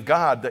mercy of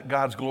God that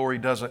God's glory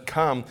doesn't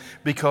come,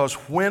 because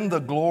when the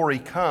glory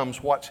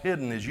comes, what's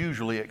hidden is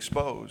usually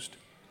exposed.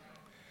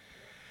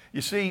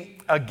 You see,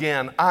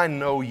 again, I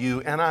know you,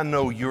 and I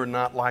know you're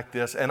not like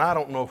this, and I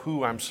don't know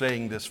who I'm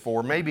saying this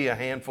for. Maybe a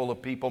handful of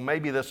people.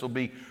 Maybe this will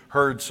be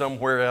heard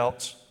somewhere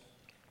else.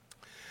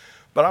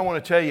 But I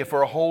want to tell you,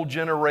 for a whole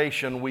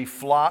generation, we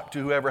flocked to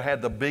whoever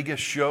had the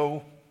biggest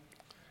show.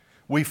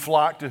 We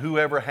flocked to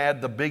whoever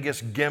had the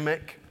biggest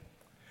gimmick.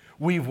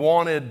 We've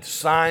wanted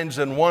signs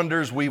and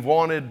wonders. We've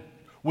wanted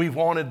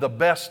the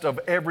best of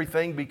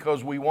everything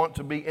because we want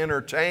to be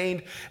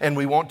entertained and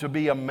we want to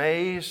be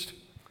amazed.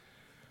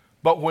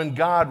 But when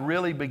God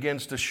really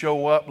begins to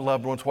show up,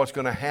 loved ones, what's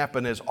going to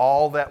happen is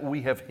all that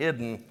we have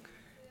hidden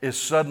is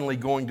suddenly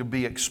going to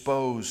be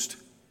exposed.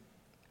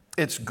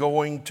 It's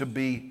going to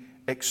be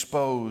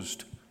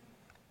exposed.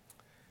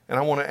 And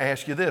I want to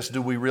ask you this: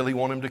 do we really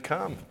want Him to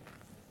come?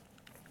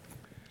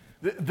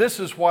 This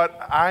is what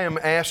I am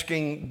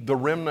asking the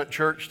remnant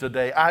church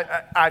today.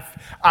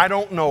 I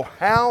don't know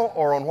how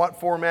or on what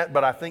format,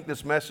 but I think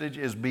this message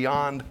is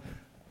beyond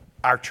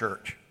our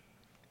church.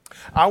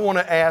 I want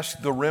to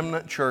ask the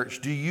remnant church,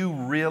 do you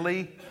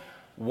really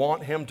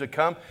want Him to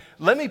come?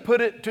 Let me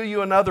put it to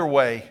you another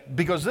way,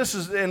 because this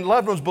is, and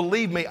loved ones,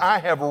 believe me, I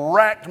have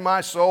racked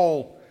my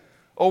soul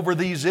over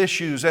these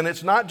issues, and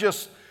it's not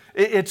just,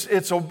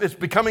 it's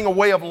becoming a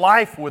way of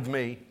life with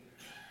me.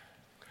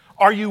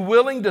 Are you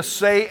willing to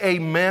say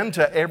amen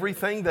to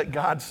everything that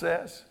God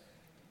says?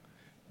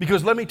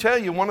 Because let me tell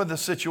you, one of the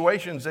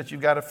situations that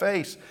you've got to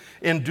face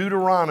in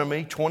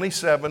Deuteronomy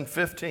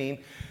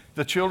 27:15,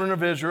 the children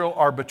of Israel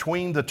are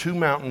between the two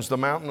mountains, the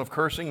mountain of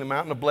cursing, the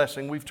mountain of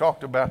blessing. We've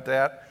talked about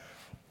that.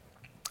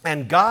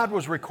 And God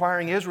was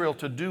requiring Israel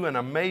to do an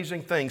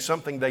amazing thing,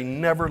 something they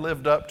never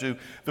lived up to.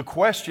 The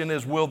question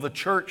is, will the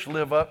church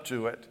live up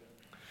to it?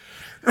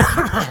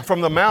 From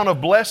the Mount of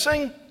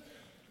Blessing,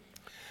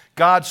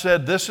 God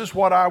said, this is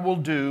what I will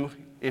do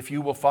if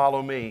you will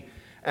follow me.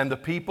 And the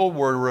people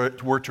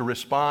were to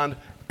respond,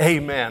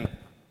 amen,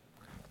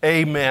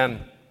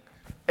 amen,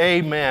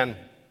 amen,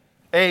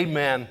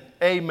 amen,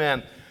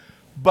 amen.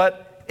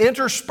 But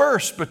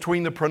interspersed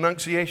between the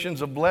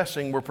pronunciations of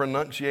blessing were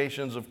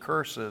pronunciations of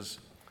curses.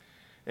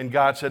 And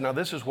God said, now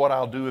this is what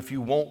I'll do if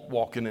you won't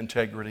walk in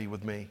integrity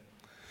with me.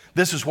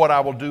 This is what I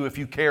will do if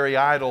you carry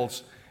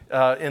idols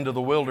into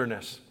the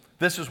wilderness.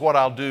 This is what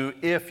I'll do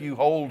if you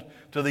hold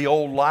to the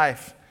old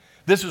life.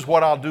 This is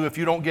what I'll do if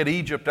you don't get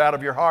Egypt out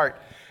of your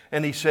heart.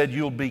 And He said,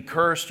 you'll be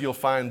cursed, you'll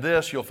find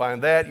this, you'll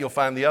find that, you'll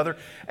find the other.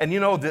 And you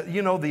know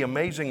the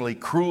amazingly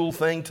cruel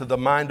thing to the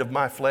mind of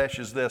my flesh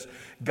is this: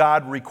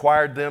 God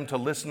required them to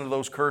listen to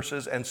those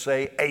curses and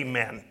say,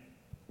 amen.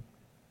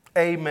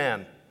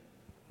 Amen.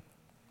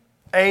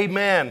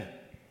 Amen.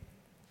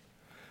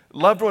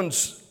 Loved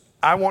ones,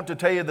 I want to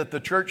tell you that the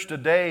church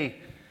today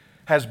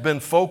has been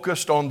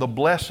focused on the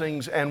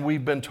blessings, and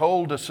we've been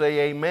told to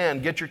say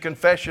amen. Get your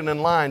confession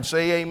in line,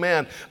 say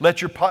amen.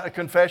 Let your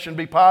confession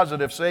be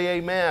positive, say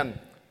amen.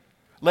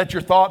 Let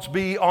your thoughts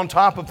be on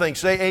top of things,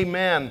 say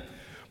amen.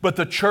 But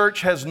the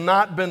church has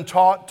not been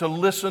taught to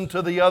listen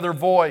to the other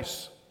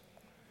voice.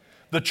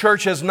 The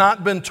church has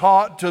not been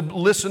taught to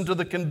listen to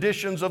the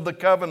conditions of the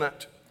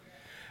covenant.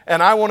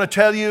 And I want to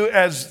tell you,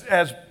 as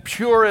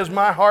pure as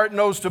my heart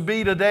knows to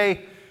be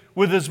today,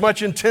 with as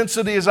much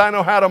intensity as I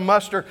know how to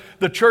muster,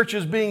 the church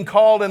is being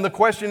called and the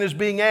question is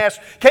being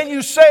asked, can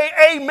you say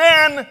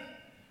amen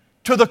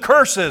to the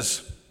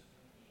curses?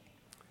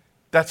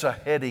 That's a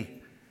heady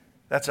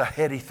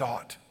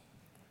thought.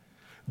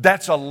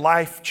 That's a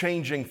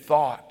life-changing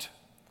thought.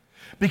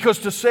 Because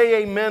to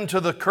say amen to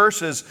the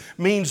curses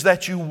means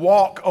that you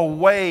walk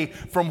away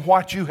from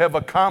what you have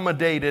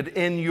accommodated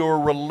in your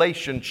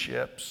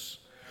relationships,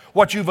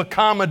 what you've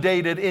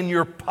accommodated in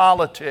your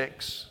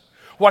politics,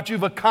 what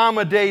you've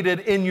accommodated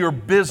in your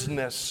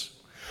business,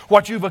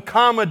 what you've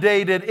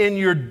accommodated in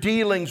your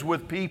dealings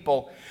with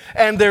people.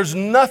 And there's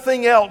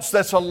nothing else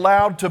that's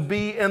allowed to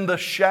be in the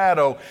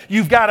shadow.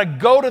 You've got to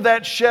go to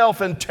that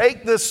shelf and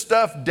take this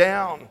stuff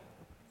down.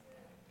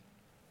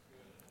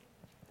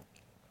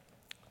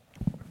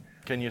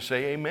 Can you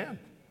say amen?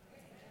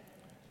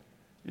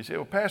 You say,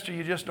 well, Pastor,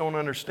 you just don't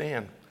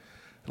understand.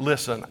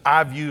 Listen,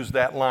 I've used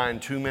that line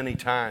too many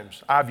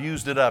times. I've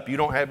used it up. You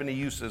don't have any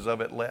uses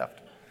of it left.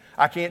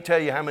 I can't tell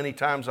you how many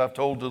times I've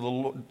told the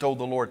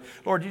Lord,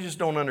 Lord, you just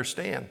don't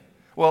understand.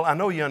 Well, I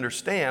know you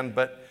understand,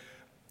 but,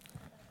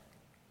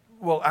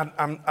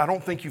 I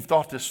don't think you've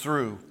thought this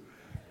through.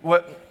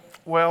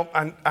 Well,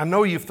 I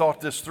know you've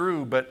thought this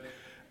through, but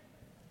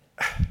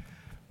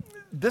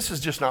this is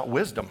just not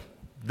wisdom.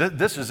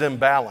 This is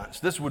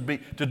imbalance.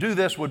 To do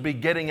this would be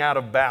getting out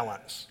of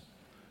balance.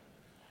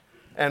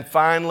 And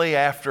finally,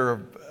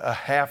 after a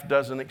half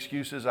dozen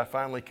excuses, I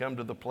finally come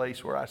to the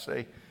place where I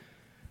say,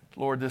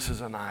 Lord, this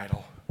is an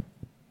idol.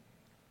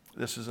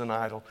 This is an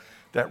idol.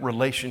 That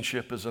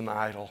relationship is an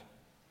idol.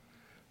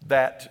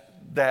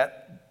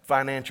 That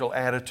financial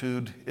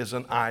attitude is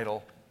an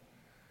idol.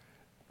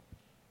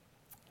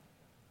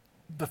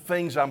 The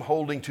things I'm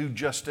holding to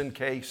just in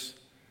case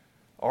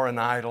are an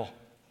idol.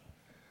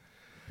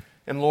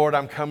 And Lord,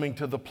 I'm coming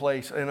to the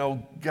place, and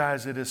oh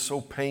guys, it is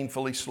so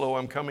painfully slow.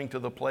 I'm coming to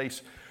the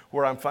place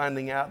where I'm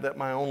finding out that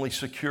my only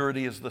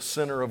security is the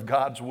center of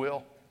God's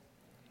will.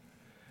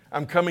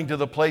 I'm coming to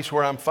the place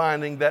where I'm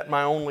finding that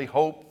my only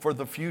hope for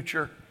the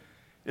future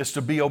is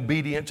to be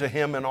obedient to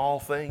Him in all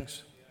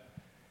things.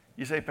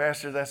 You say,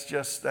 Pastor, that's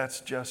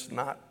just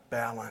not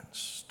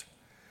balanced.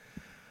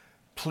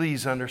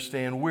 Please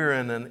understand, we're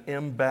in an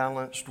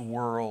imbalanced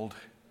world,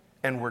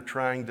 and we're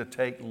trying to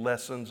take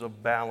lessons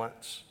of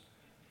balance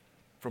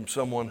from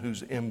someone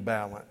who's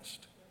imbalanced.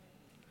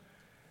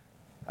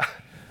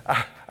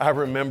 I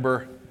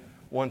remember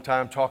one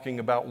time talking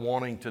about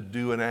wanting to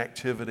do an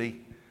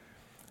activity,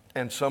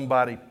 and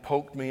somebody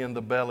poked me in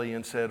the belly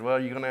and said, well,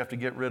 you're going to have to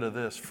get rid of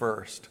this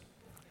first.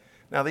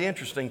 Now, the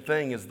interesting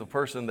thing is the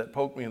person that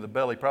poked me in the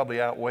belly probably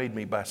outweighed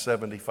me by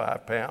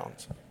 75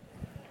 pounds.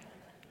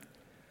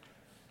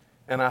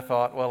 And I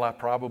thought, well, I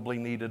probably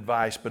need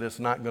advice, but it's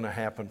not going to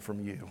happen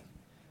from you.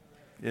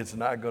 It's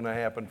not going to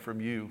happen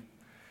from you.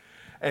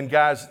 And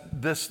guys,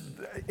 this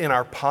in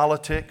our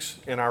politics,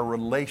 in our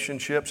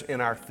relationships,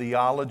 in our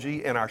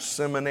theology, in our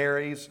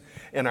seminaries,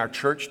 in our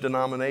church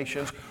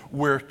denominations,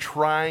 we're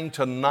trying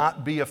to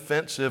not be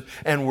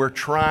offensive, and we're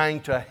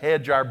trying to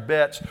hedge our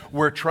bets.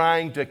 We're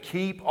trying to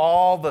keep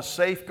all the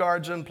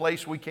safeguards in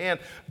place we can,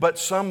 but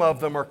some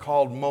of them are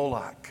called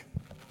Moloch.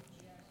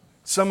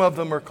 Some of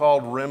them are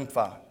called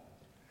Rempha.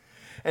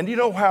 And you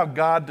know how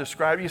God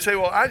described it? You say,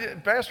 well,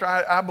 Pastor,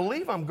 I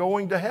believe I'm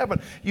going to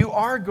heaven. You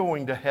are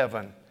going to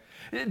heaven.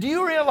 Do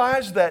you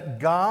realize that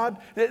God,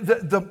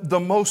 the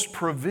most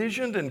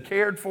provisioned and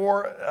cared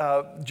for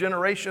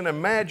generation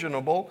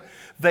imaginable,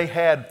 they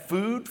had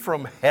food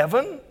from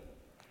heaven.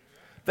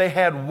 They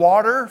had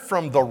water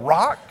from the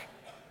rock.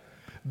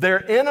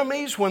 Their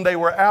enemies, when they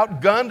were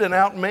outgunned and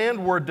outmanned,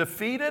 were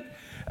defeated.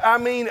 I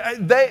mean,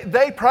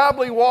 they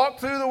probably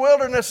walked through the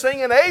wilderness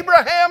singing,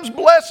 Abraham's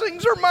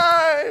blessings are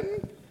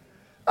mine.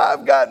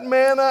 I've got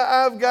manna,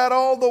 I've got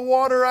all the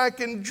water I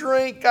can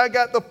drink, I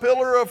got the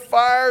pillar of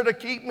fire to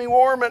keep me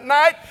warm at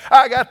night,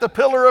 I got the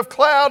pillar of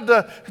cloud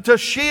to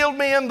shield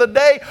me in the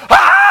day.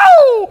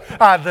 Oh!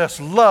 I just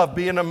love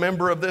being a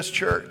member of this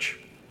church.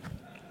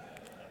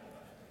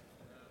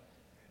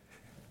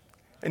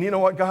 And you know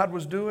what God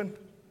was doing?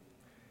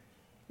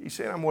 He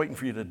said, I'm waiting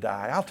for you to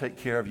die. I'll take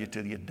care of you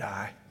till you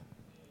die.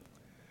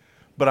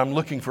 But I'm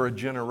looking for a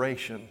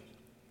generation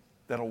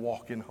that'll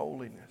walk in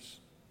holiness.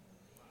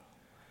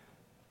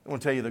 I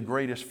want to tell you the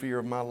greatest fear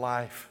of my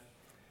life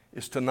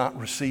is to not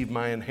receive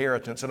my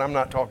inheritance. And I'm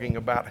not talking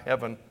about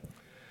heaven.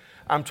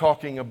 I'm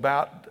talking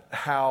about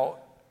how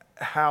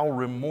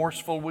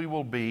remorseful we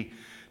will be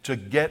to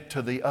get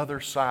to the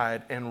other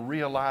side and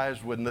realize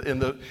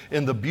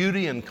in the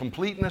beauty and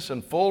completeness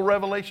and full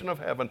revelation of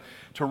heaven,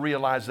 to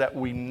realize that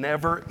we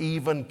never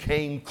even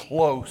came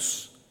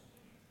close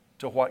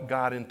to what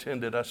God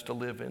intended us to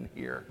live in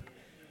here.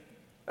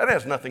 That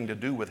has nothing to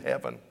do with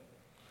heaven.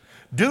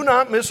 Do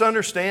not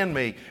misunderstand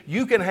me.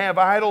 You can have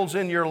idols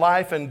in your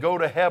life and go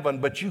to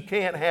heaven, but you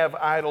can't have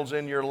idols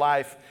in your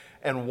life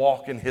and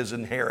walk in His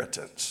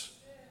inheritance.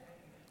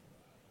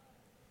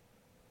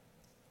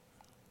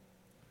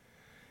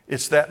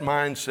 It's that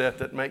mindset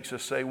that makes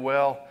us say,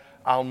 well,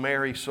 I'll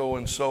marry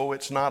so-and-so.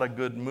 It's not a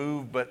good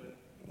move, but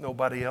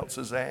nobody else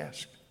has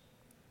asked.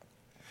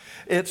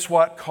 It's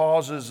what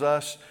causes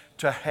us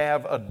to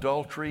have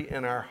adultery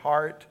in our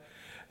heart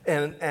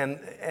and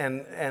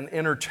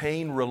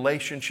entertain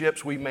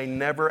relationships. We may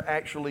never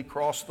actually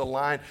cross the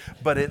line,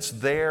 but it's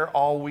there.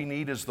 All we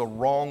need is the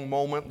wrong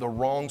moment, the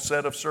wrong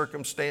set of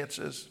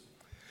circumstances,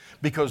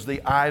 because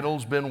the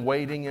idol's been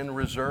waiting in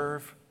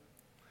reserve.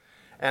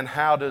 And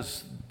how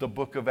does the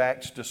book of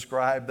Acts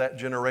describe that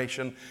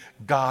generation?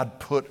 God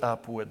put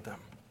up with them.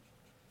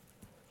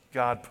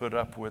 God put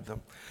up with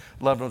them.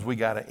 Loved ones, we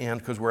got to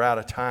end because we're out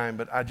of time,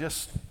 but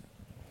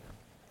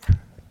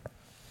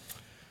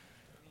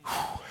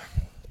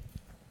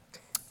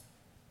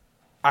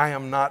I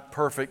am not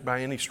perfect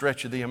by any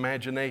stretch of the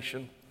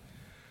imagination,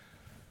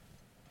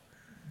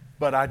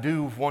 but I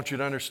do want you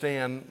to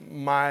understand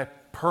my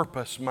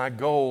purpose, my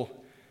goal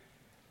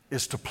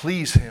is to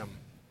please Him.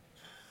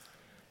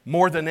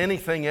 More than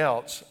anything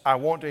else, I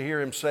want to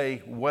hear Him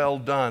say, well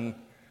done,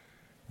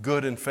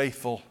 good and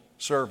faithful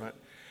servant.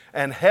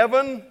 And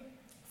heaven,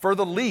 for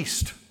the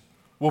least,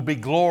 will be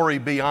glory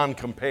beyond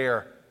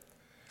compare.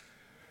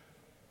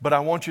 But I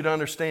want you to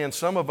understand,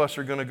 some of us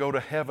are going to go to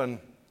heaven,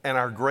 and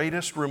our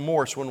greatest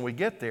remorse when we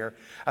get there,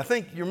 I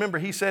think, you remember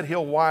He said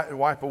He'll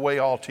wipe away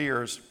all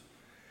tears.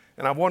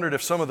 And I wondered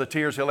if some of the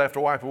tears He'll have to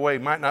wipe away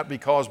might not be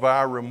caused by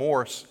our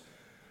remorse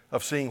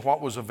of seeing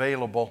what was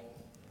available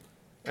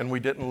and we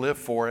didn't live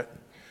for it.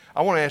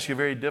 I want to ask you a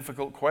very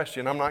difficult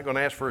question. I'm not going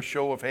to ask for a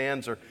show of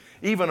hands or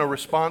even a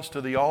response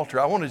to the altar.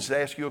 I want to just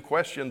ask you a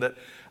question that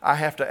I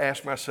have to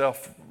ask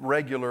myself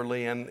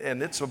regularly, and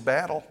it's a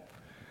battle.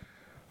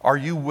 Are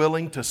you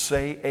willing to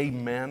say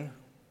amen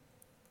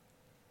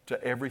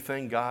to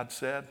everything God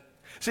said?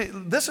 See,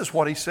 this is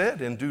what he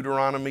said in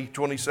Deuteronomy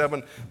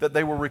 27 that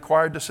they were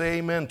required to say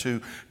amen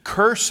to.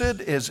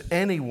 Cursed is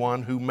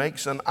anyone who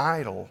makes an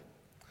idol,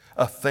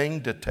 a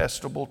thing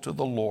detestable to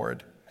the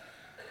Lord,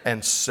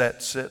 and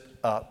sets it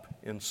up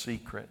in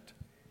secret.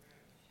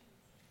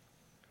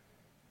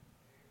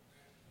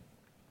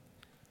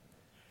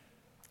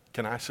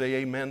 Can I say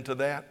amen to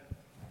that?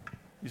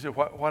 You say,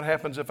 what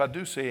happens if I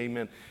do say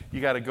amen?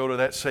 You got to go to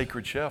that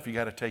sacred shelf. You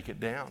got to take it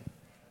down.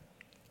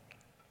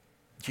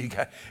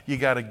 You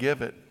got to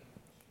give it.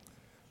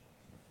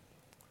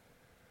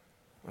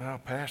 Well,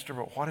 Pastor,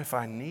 but what if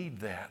I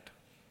need that?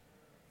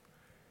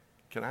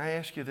 Can I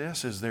ask you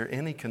this? Is there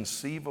any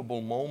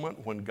conceivable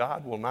moment when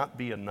God will not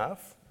be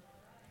enough?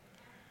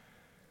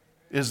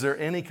 Is there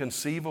any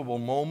conceivable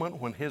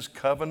moment when His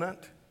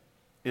covenant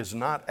is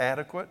not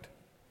adequate?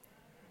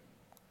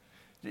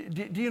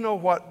 Do you know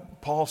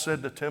what Paul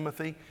said to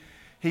Timothy?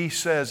 He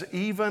says,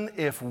 even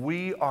if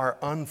we are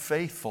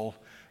unfaithful,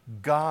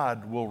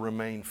 God will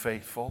remain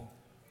faithful,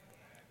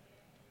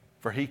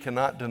 for He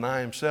cannot deny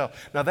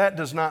Himself. Now that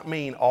does not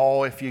mean,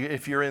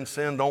 if you're in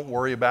sin, don't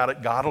worry about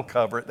it, God will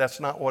cover it. That's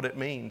not what it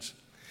means.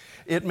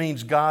 It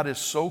means God is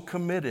so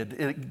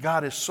committed.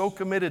 God is so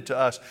committed to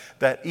us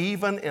that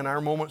even in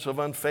our moments of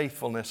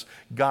unfaithfulness,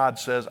 God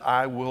says,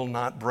 I will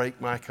not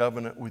break my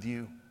covenant with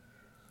you.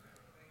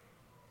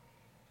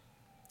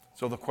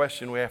 So the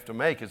question we have to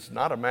make is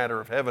not a matter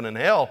of heaven and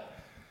hell.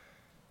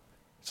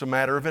 It's a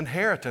matter of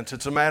inheritance.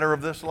 It's a matter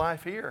of this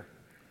life here.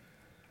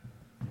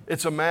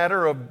 It's a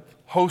matter of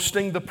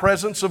hosting the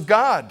presence of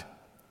God.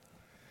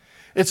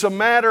 It's a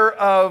matter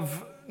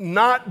of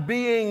not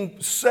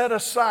being set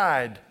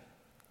aside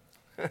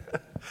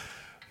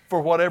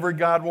for whatever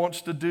God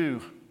wants to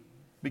do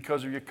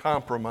because of your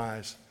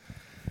compromise.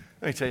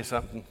 Let me tell you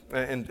something,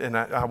 and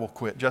I will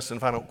quit. Justin,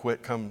 if I don't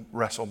quit, come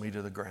wrestle me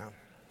to the ground.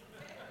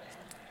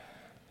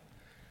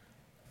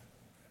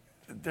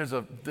 There's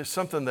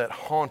something that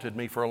haunted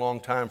me for a long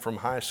time from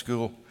high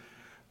school.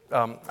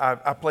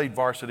 I played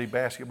varsity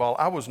basketball.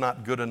 I was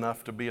not good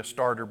enough to be a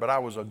starter, but I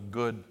was a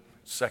good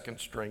second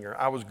stringer.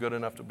 I was good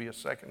enough to be a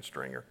second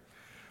stringer.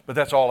 But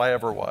that's all I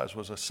ever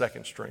was a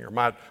second stringer.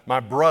 My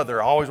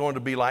brother, I always wanted to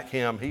be like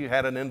him. He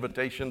had an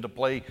invitation to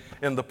play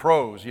in the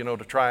pros, to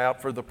try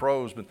out for the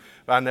pros, but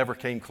I never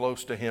came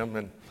close to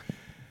him.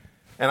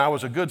 And I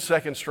was a good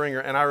second stringer.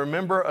 And I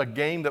remember a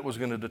game that was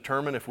going to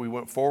determine if we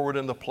went forward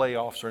in the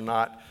playoffs or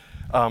not.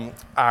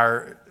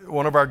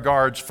 One of our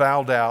guards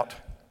fouled out,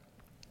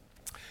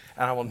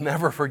 and I will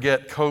never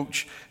forget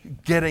Coach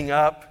getting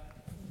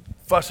up,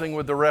 fussing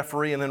with the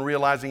referee, and then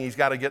realizing he's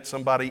got to get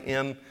somebody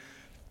in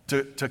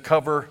to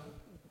cover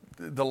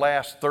the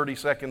last 30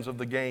 seconds of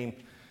the game.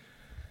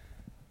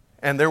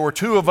 And there were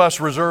two of us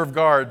reserve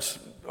guards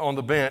on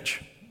the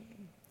bench.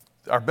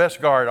 Our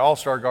best guard,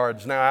 all-star guard,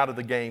 is now out of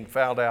the game,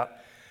 fouled out.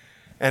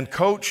 And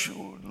Coach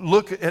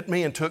looked at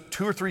me and took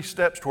 2 or 3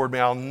 steps toward me.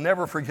 I'll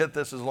never forget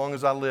this as long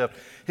as I live.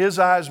 His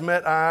eyes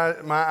met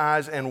my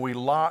eyes, and we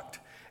locked.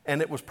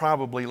 And it was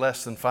probably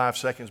less than 5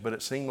 seconds, but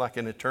it seemed like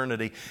an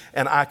eternity.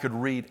 And I could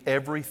read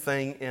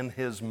everything in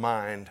his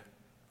mind.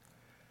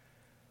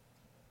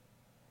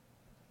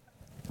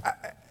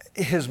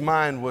 His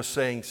mind was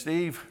saying,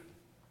 Steve,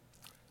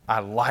 I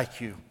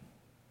like you,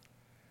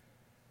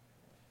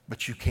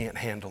 but you can't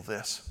handle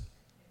this.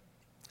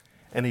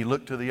 And he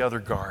looked to the other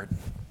guard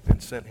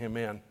and sent him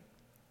in.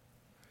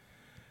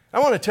 I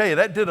want to tell you,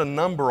 that did a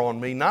number on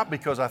me, not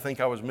because I think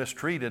I was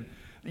mistreated.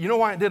 You know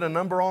why it did a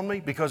number on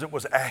me? Because it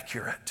was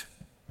accurate.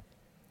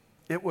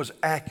 It was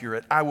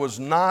accurate. I was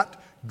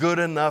not good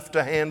enough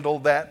to handle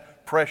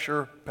that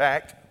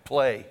pressure-packed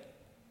play.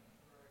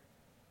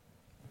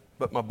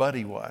 But my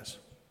buddy was.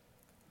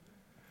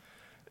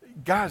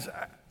 Guys,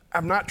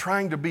 I'm not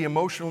trying to be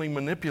emotionally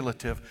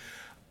manipulative,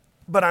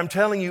 but I'm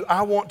telling you,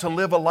 I want to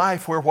live a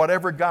life where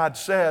whatever God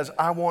says,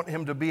 I want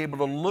Him to be able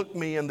to look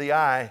me in the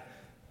eye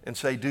and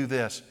say, do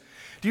this.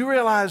 Do you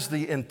realize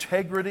the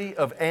integrity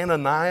of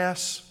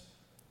Ananias?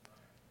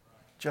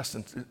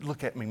 Justin,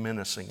 look at me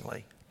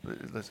menacingly.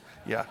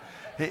 Yeah,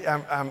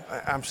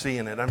 I'm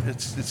seeing it.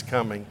 It's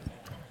coming.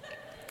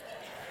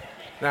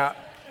 Now,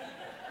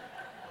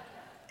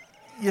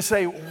 you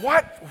say,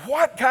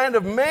 what kind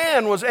of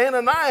man was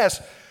Ananias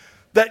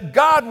that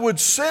God would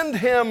send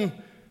him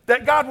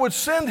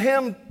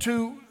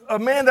to a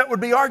man that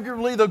would be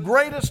arguably the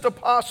greatest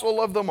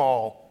apostle of them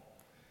all?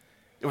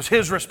 It was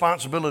his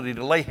responsibility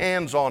to lay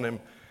hands on him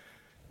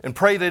and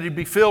pray that he'd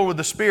be filled with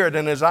the Spirit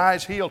and his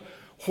eyes healed.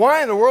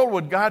 Why in the world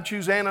would God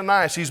choose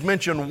Ananias? He's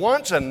mentioned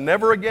once and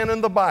never again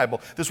in the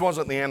Bible. This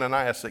wasn't the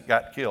Ananias that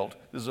got killed.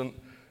 This is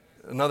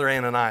another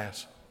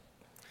Ananias.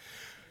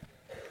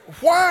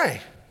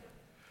 Why?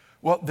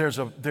 Well, there's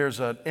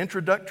an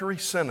introductory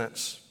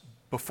sentence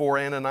before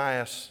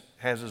Ananias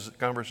has his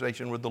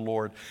conversation with the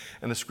Lord.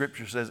 And the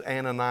scripture says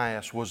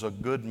Ananias was a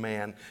good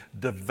man,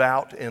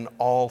 devout in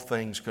all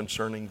things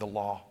concerning the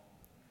law.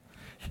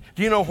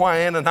 Do you know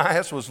why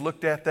Ananias was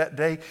looked at that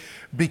day?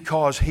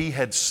 Because he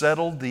had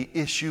settled the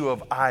issue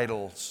of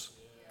idols.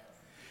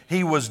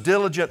 He was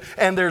diligent,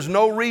 and there's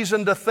no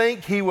reason to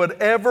think he would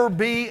ever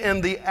be in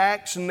the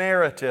Acts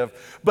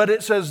narrative. But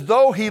it says,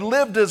 though he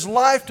lived his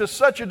life to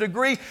such a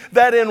degree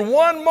that in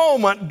one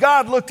moment,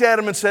 God looked at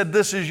him and said,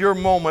 this is your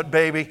moment,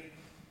 baby.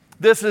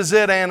 This is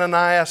it,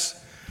 Ananias.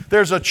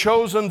 There's a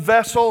chosen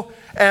vessel,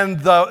 and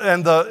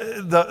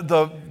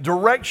the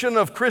direction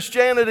of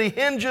Christianity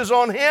hinges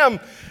on him.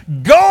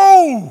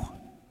 Go!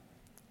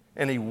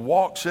 And he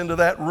walks into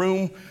that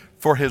room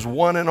for his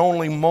one and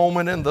only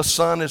moment in the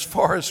sun as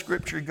far as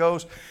Scripture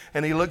goes.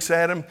 And he looks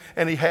at him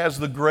and he has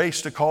the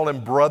grace to call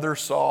him Brother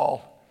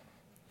Saul.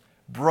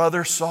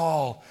 Brother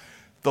Saul,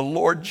 the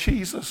Lord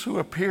Jesus who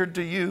appeared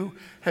to you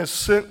has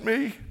sent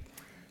me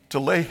to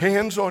lay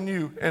hands on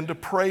you and to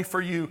pray for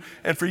you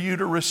and for you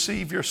to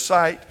receive your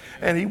sight.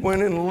 And he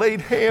went and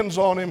laid hands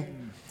on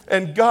him.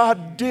 And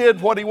God did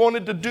what he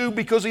wanted to do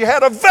because he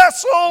had a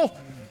vessel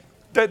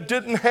that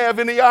didn't have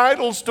any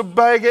idols to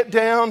bag it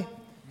down,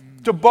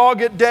 to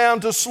bog it down,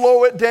 to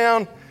slow it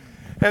down.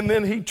 And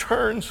then he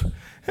turns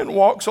and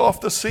walks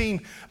off the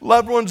scene.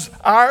 Loved ones,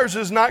 ours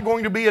is not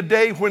going to be a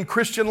day when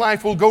Christian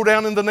life will go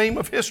down in the name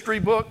of history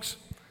books.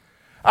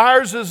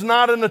 Ours is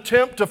not an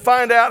attempt to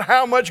find out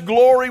how much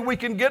glory we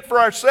can get for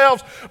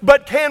ourselves,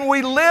 but can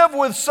we live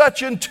with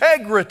such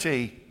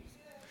integrity?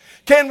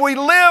 Can we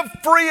live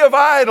free of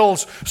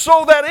idols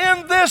so that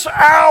in this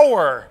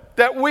hour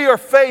that we are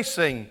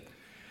facing,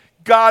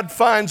 God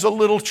finds a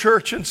little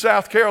church in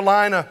South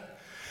Carolina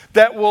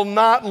that will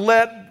not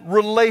let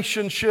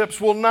relationships,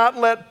 will not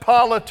let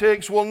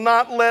politics, will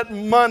not let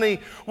money,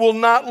 will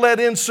not let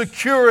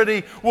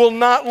insecurity, will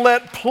not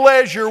let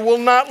pleasure, will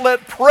not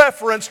let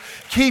preference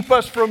keep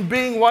us from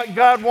being what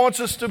God wants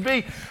us to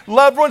be.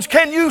 Loved ones,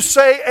 can you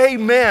say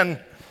amen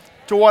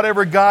to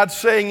whatever God's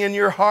saying in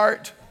your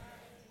heart?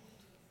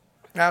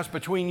 Now it's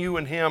between you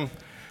and Him.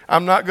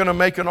 I'm not going to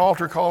make an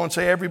altar call and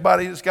say,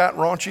 everybody that's got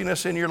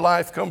raunchiness in your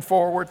life, come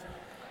forward.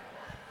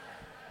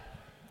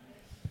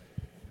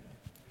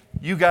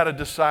 You got to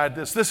decide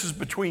this. This is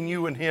between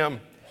you and Him.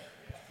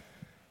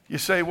 You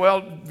say,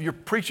 well, you're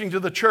preaching to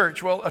the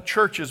church. Well, a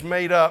church's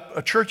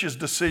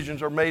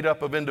decisions are made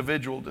up of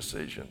individual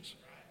decisions.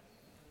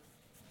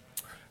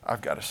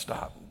 I've got to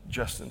stop.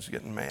 Justin's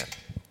getting mad.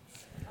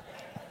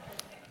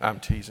 I'm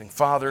teasing.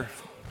 Father,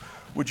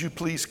 would you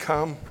please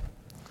come?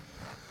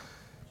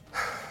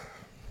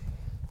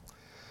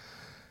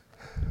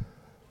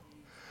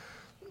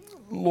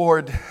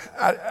 Lord,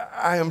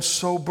 I am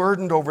so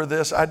burdened over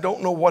this. I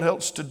don't know what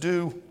else to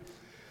do.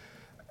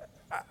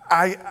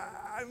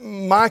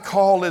 My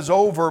call is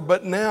over,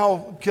 but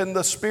now can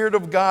the Spirit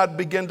of God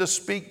begin to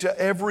speak to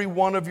every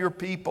one of your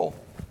people?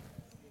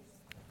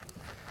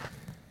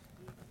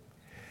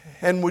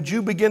 And would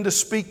you begin to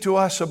speak to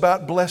us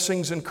about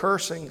blessings and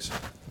cursings?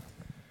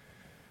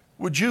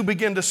 Would you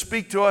begin to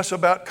speak to us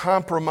about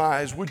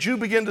compromise? Would you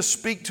begin to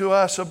speak to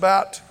us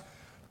about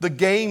the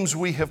games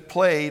we have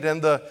played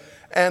and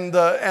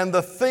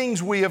the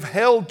things we have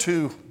held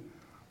to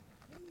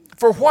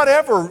for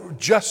whatever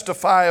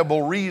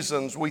justifiable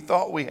reasons we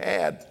thought we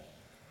had?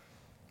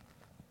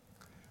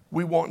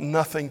 We want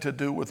nothing to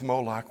do with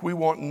Moloch. We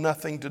want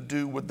nothing to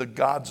do with the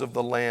gods of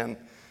the land.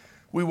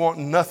 We want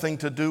nothing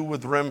to do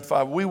with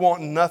Rempha. We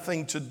want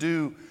nothing to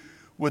do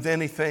with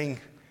anything.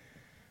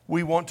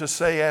 We want to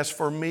say, as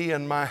for me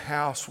and my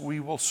house, we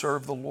will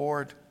serve the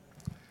Lord.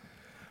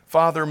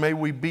 Father, may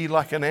we be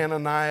like an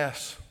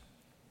Ananias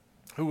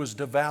who was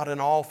devout in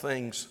all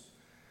things,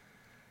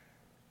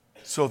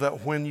 so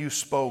that when you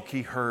spoke,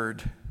 he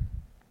heard.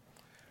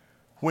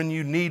 When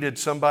you needed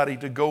somebody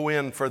to go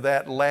in for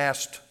that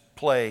last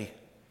play,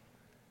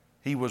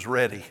 he was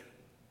ready.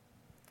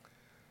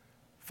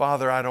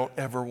 Father, I don't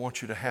ever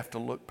want you to have to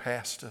look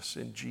past us,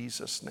 in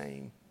Jesus'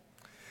 name.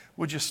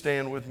 Would you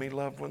stand with me,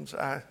 loved ones?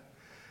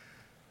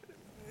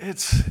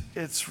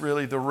 It's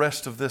really, the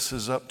rest of this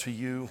is up to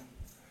you.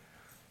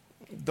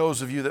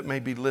 Those of you that may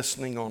be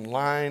listening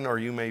online, or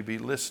you may be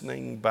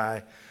listening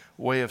by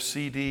way of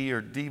CD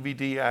or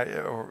DVD,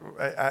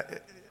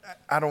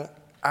 I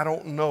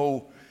don't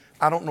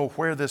know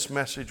where this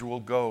message will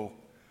go.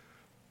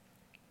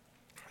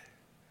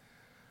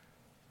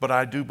 But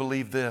I do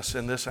believe this: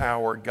 in this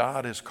hour,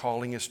 God is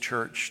calling His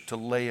church to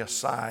lay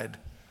aside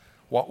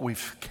what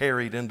we've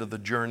carried into the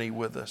journey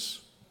with us.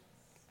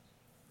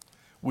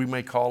 We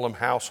may call them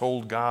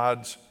household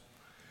gods.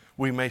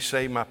 We may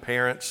say, my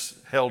parents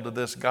held to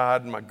this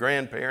God, my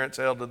grandparents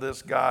held to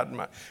this God,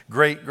 my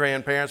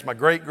great-grandparents, my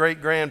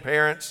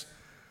great-great-grandparents,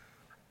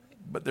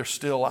 but they're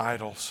still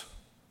idols.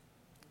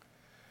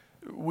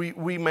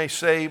 We may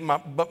say,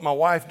 but my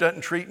wife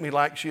doesn't treat me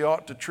like she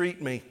ought to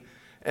treat me,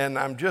 and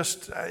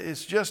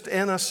it's just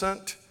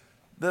innocent,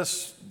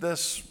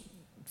 this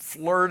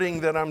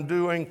flirting that I'm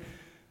doing.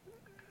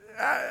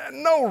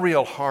 No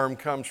real harm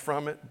comes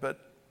from it, but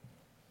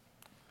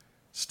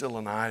still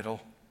an idol.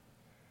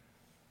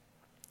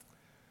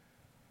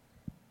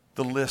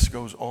 The list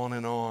goes on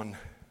and on.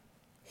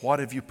 What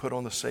have you put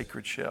on the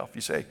sacred shelf? You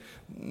say,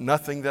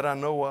 nothing that I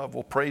know of.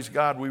 Well, praise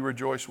God, we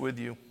rejoice with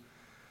you.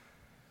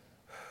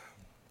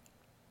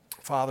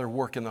 Father,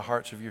 work in the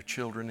hearts of your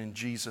children in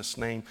Jesus'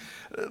 name.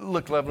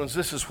 Look, loved ones,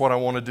 this is what I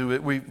want to do.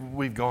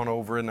 We've gone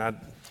over, and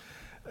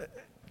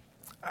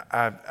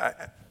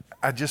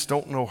I just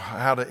don't know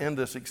how to end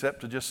this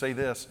except to just say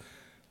this.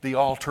 The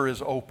altar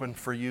is open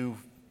for you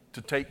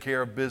to take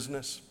care of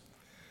business.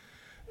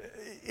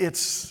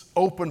 It's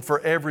open for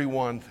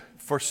everyone,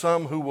 for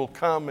some who will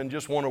come and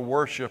just want to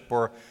worship,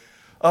 or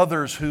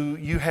others who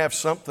you have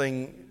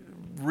something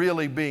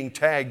really being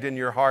tagged in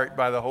your heart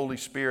by the Holy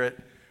Spirit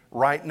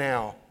right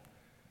now.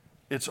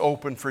 It's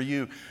open for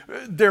you.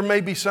 There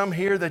may be some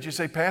here that you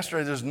say,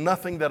 Pastor, there's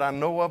nothing that I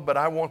know of, but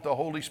I want the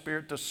Holy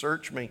Spirit to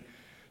search me.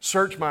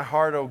 Search my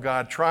heart, oh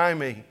God. Try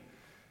me.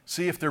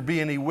 See if there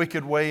be any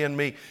wicked way in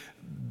me.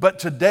 But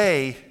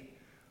today,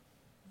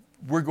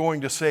 we're going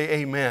to say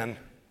amen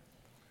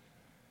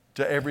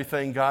to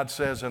everything God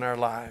says in our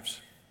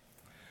lives.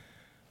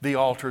 The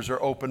altars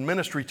are open.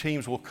 Ministry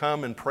teams will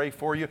come and pray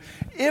for you.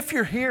 If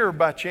you're here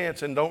by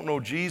chance and don't know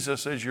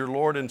Jesus as your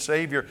Lord and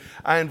Savior,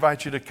 I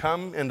invite you to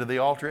come into the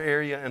altar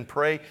area and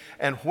pray.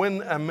 And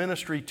when a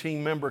ministry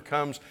team member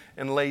comes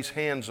and lays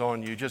hands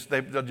on you,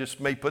 they'll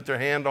just may put their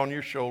hand on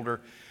your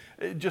shoulder,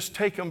 just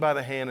take them by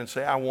the hand and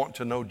say, I want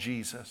to know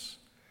Jesus.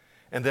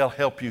 And they'll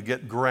help you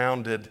get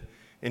grounded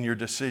in your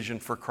decision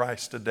for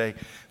Christ today.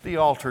 The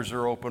altars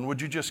are open. Would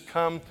you just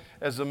come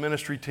as the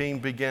ministry team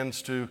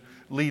begins to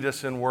lead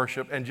us in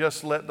worship, and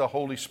just let the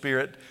Holy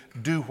Spirit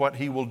do what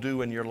He will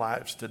do in your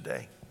lives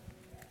today.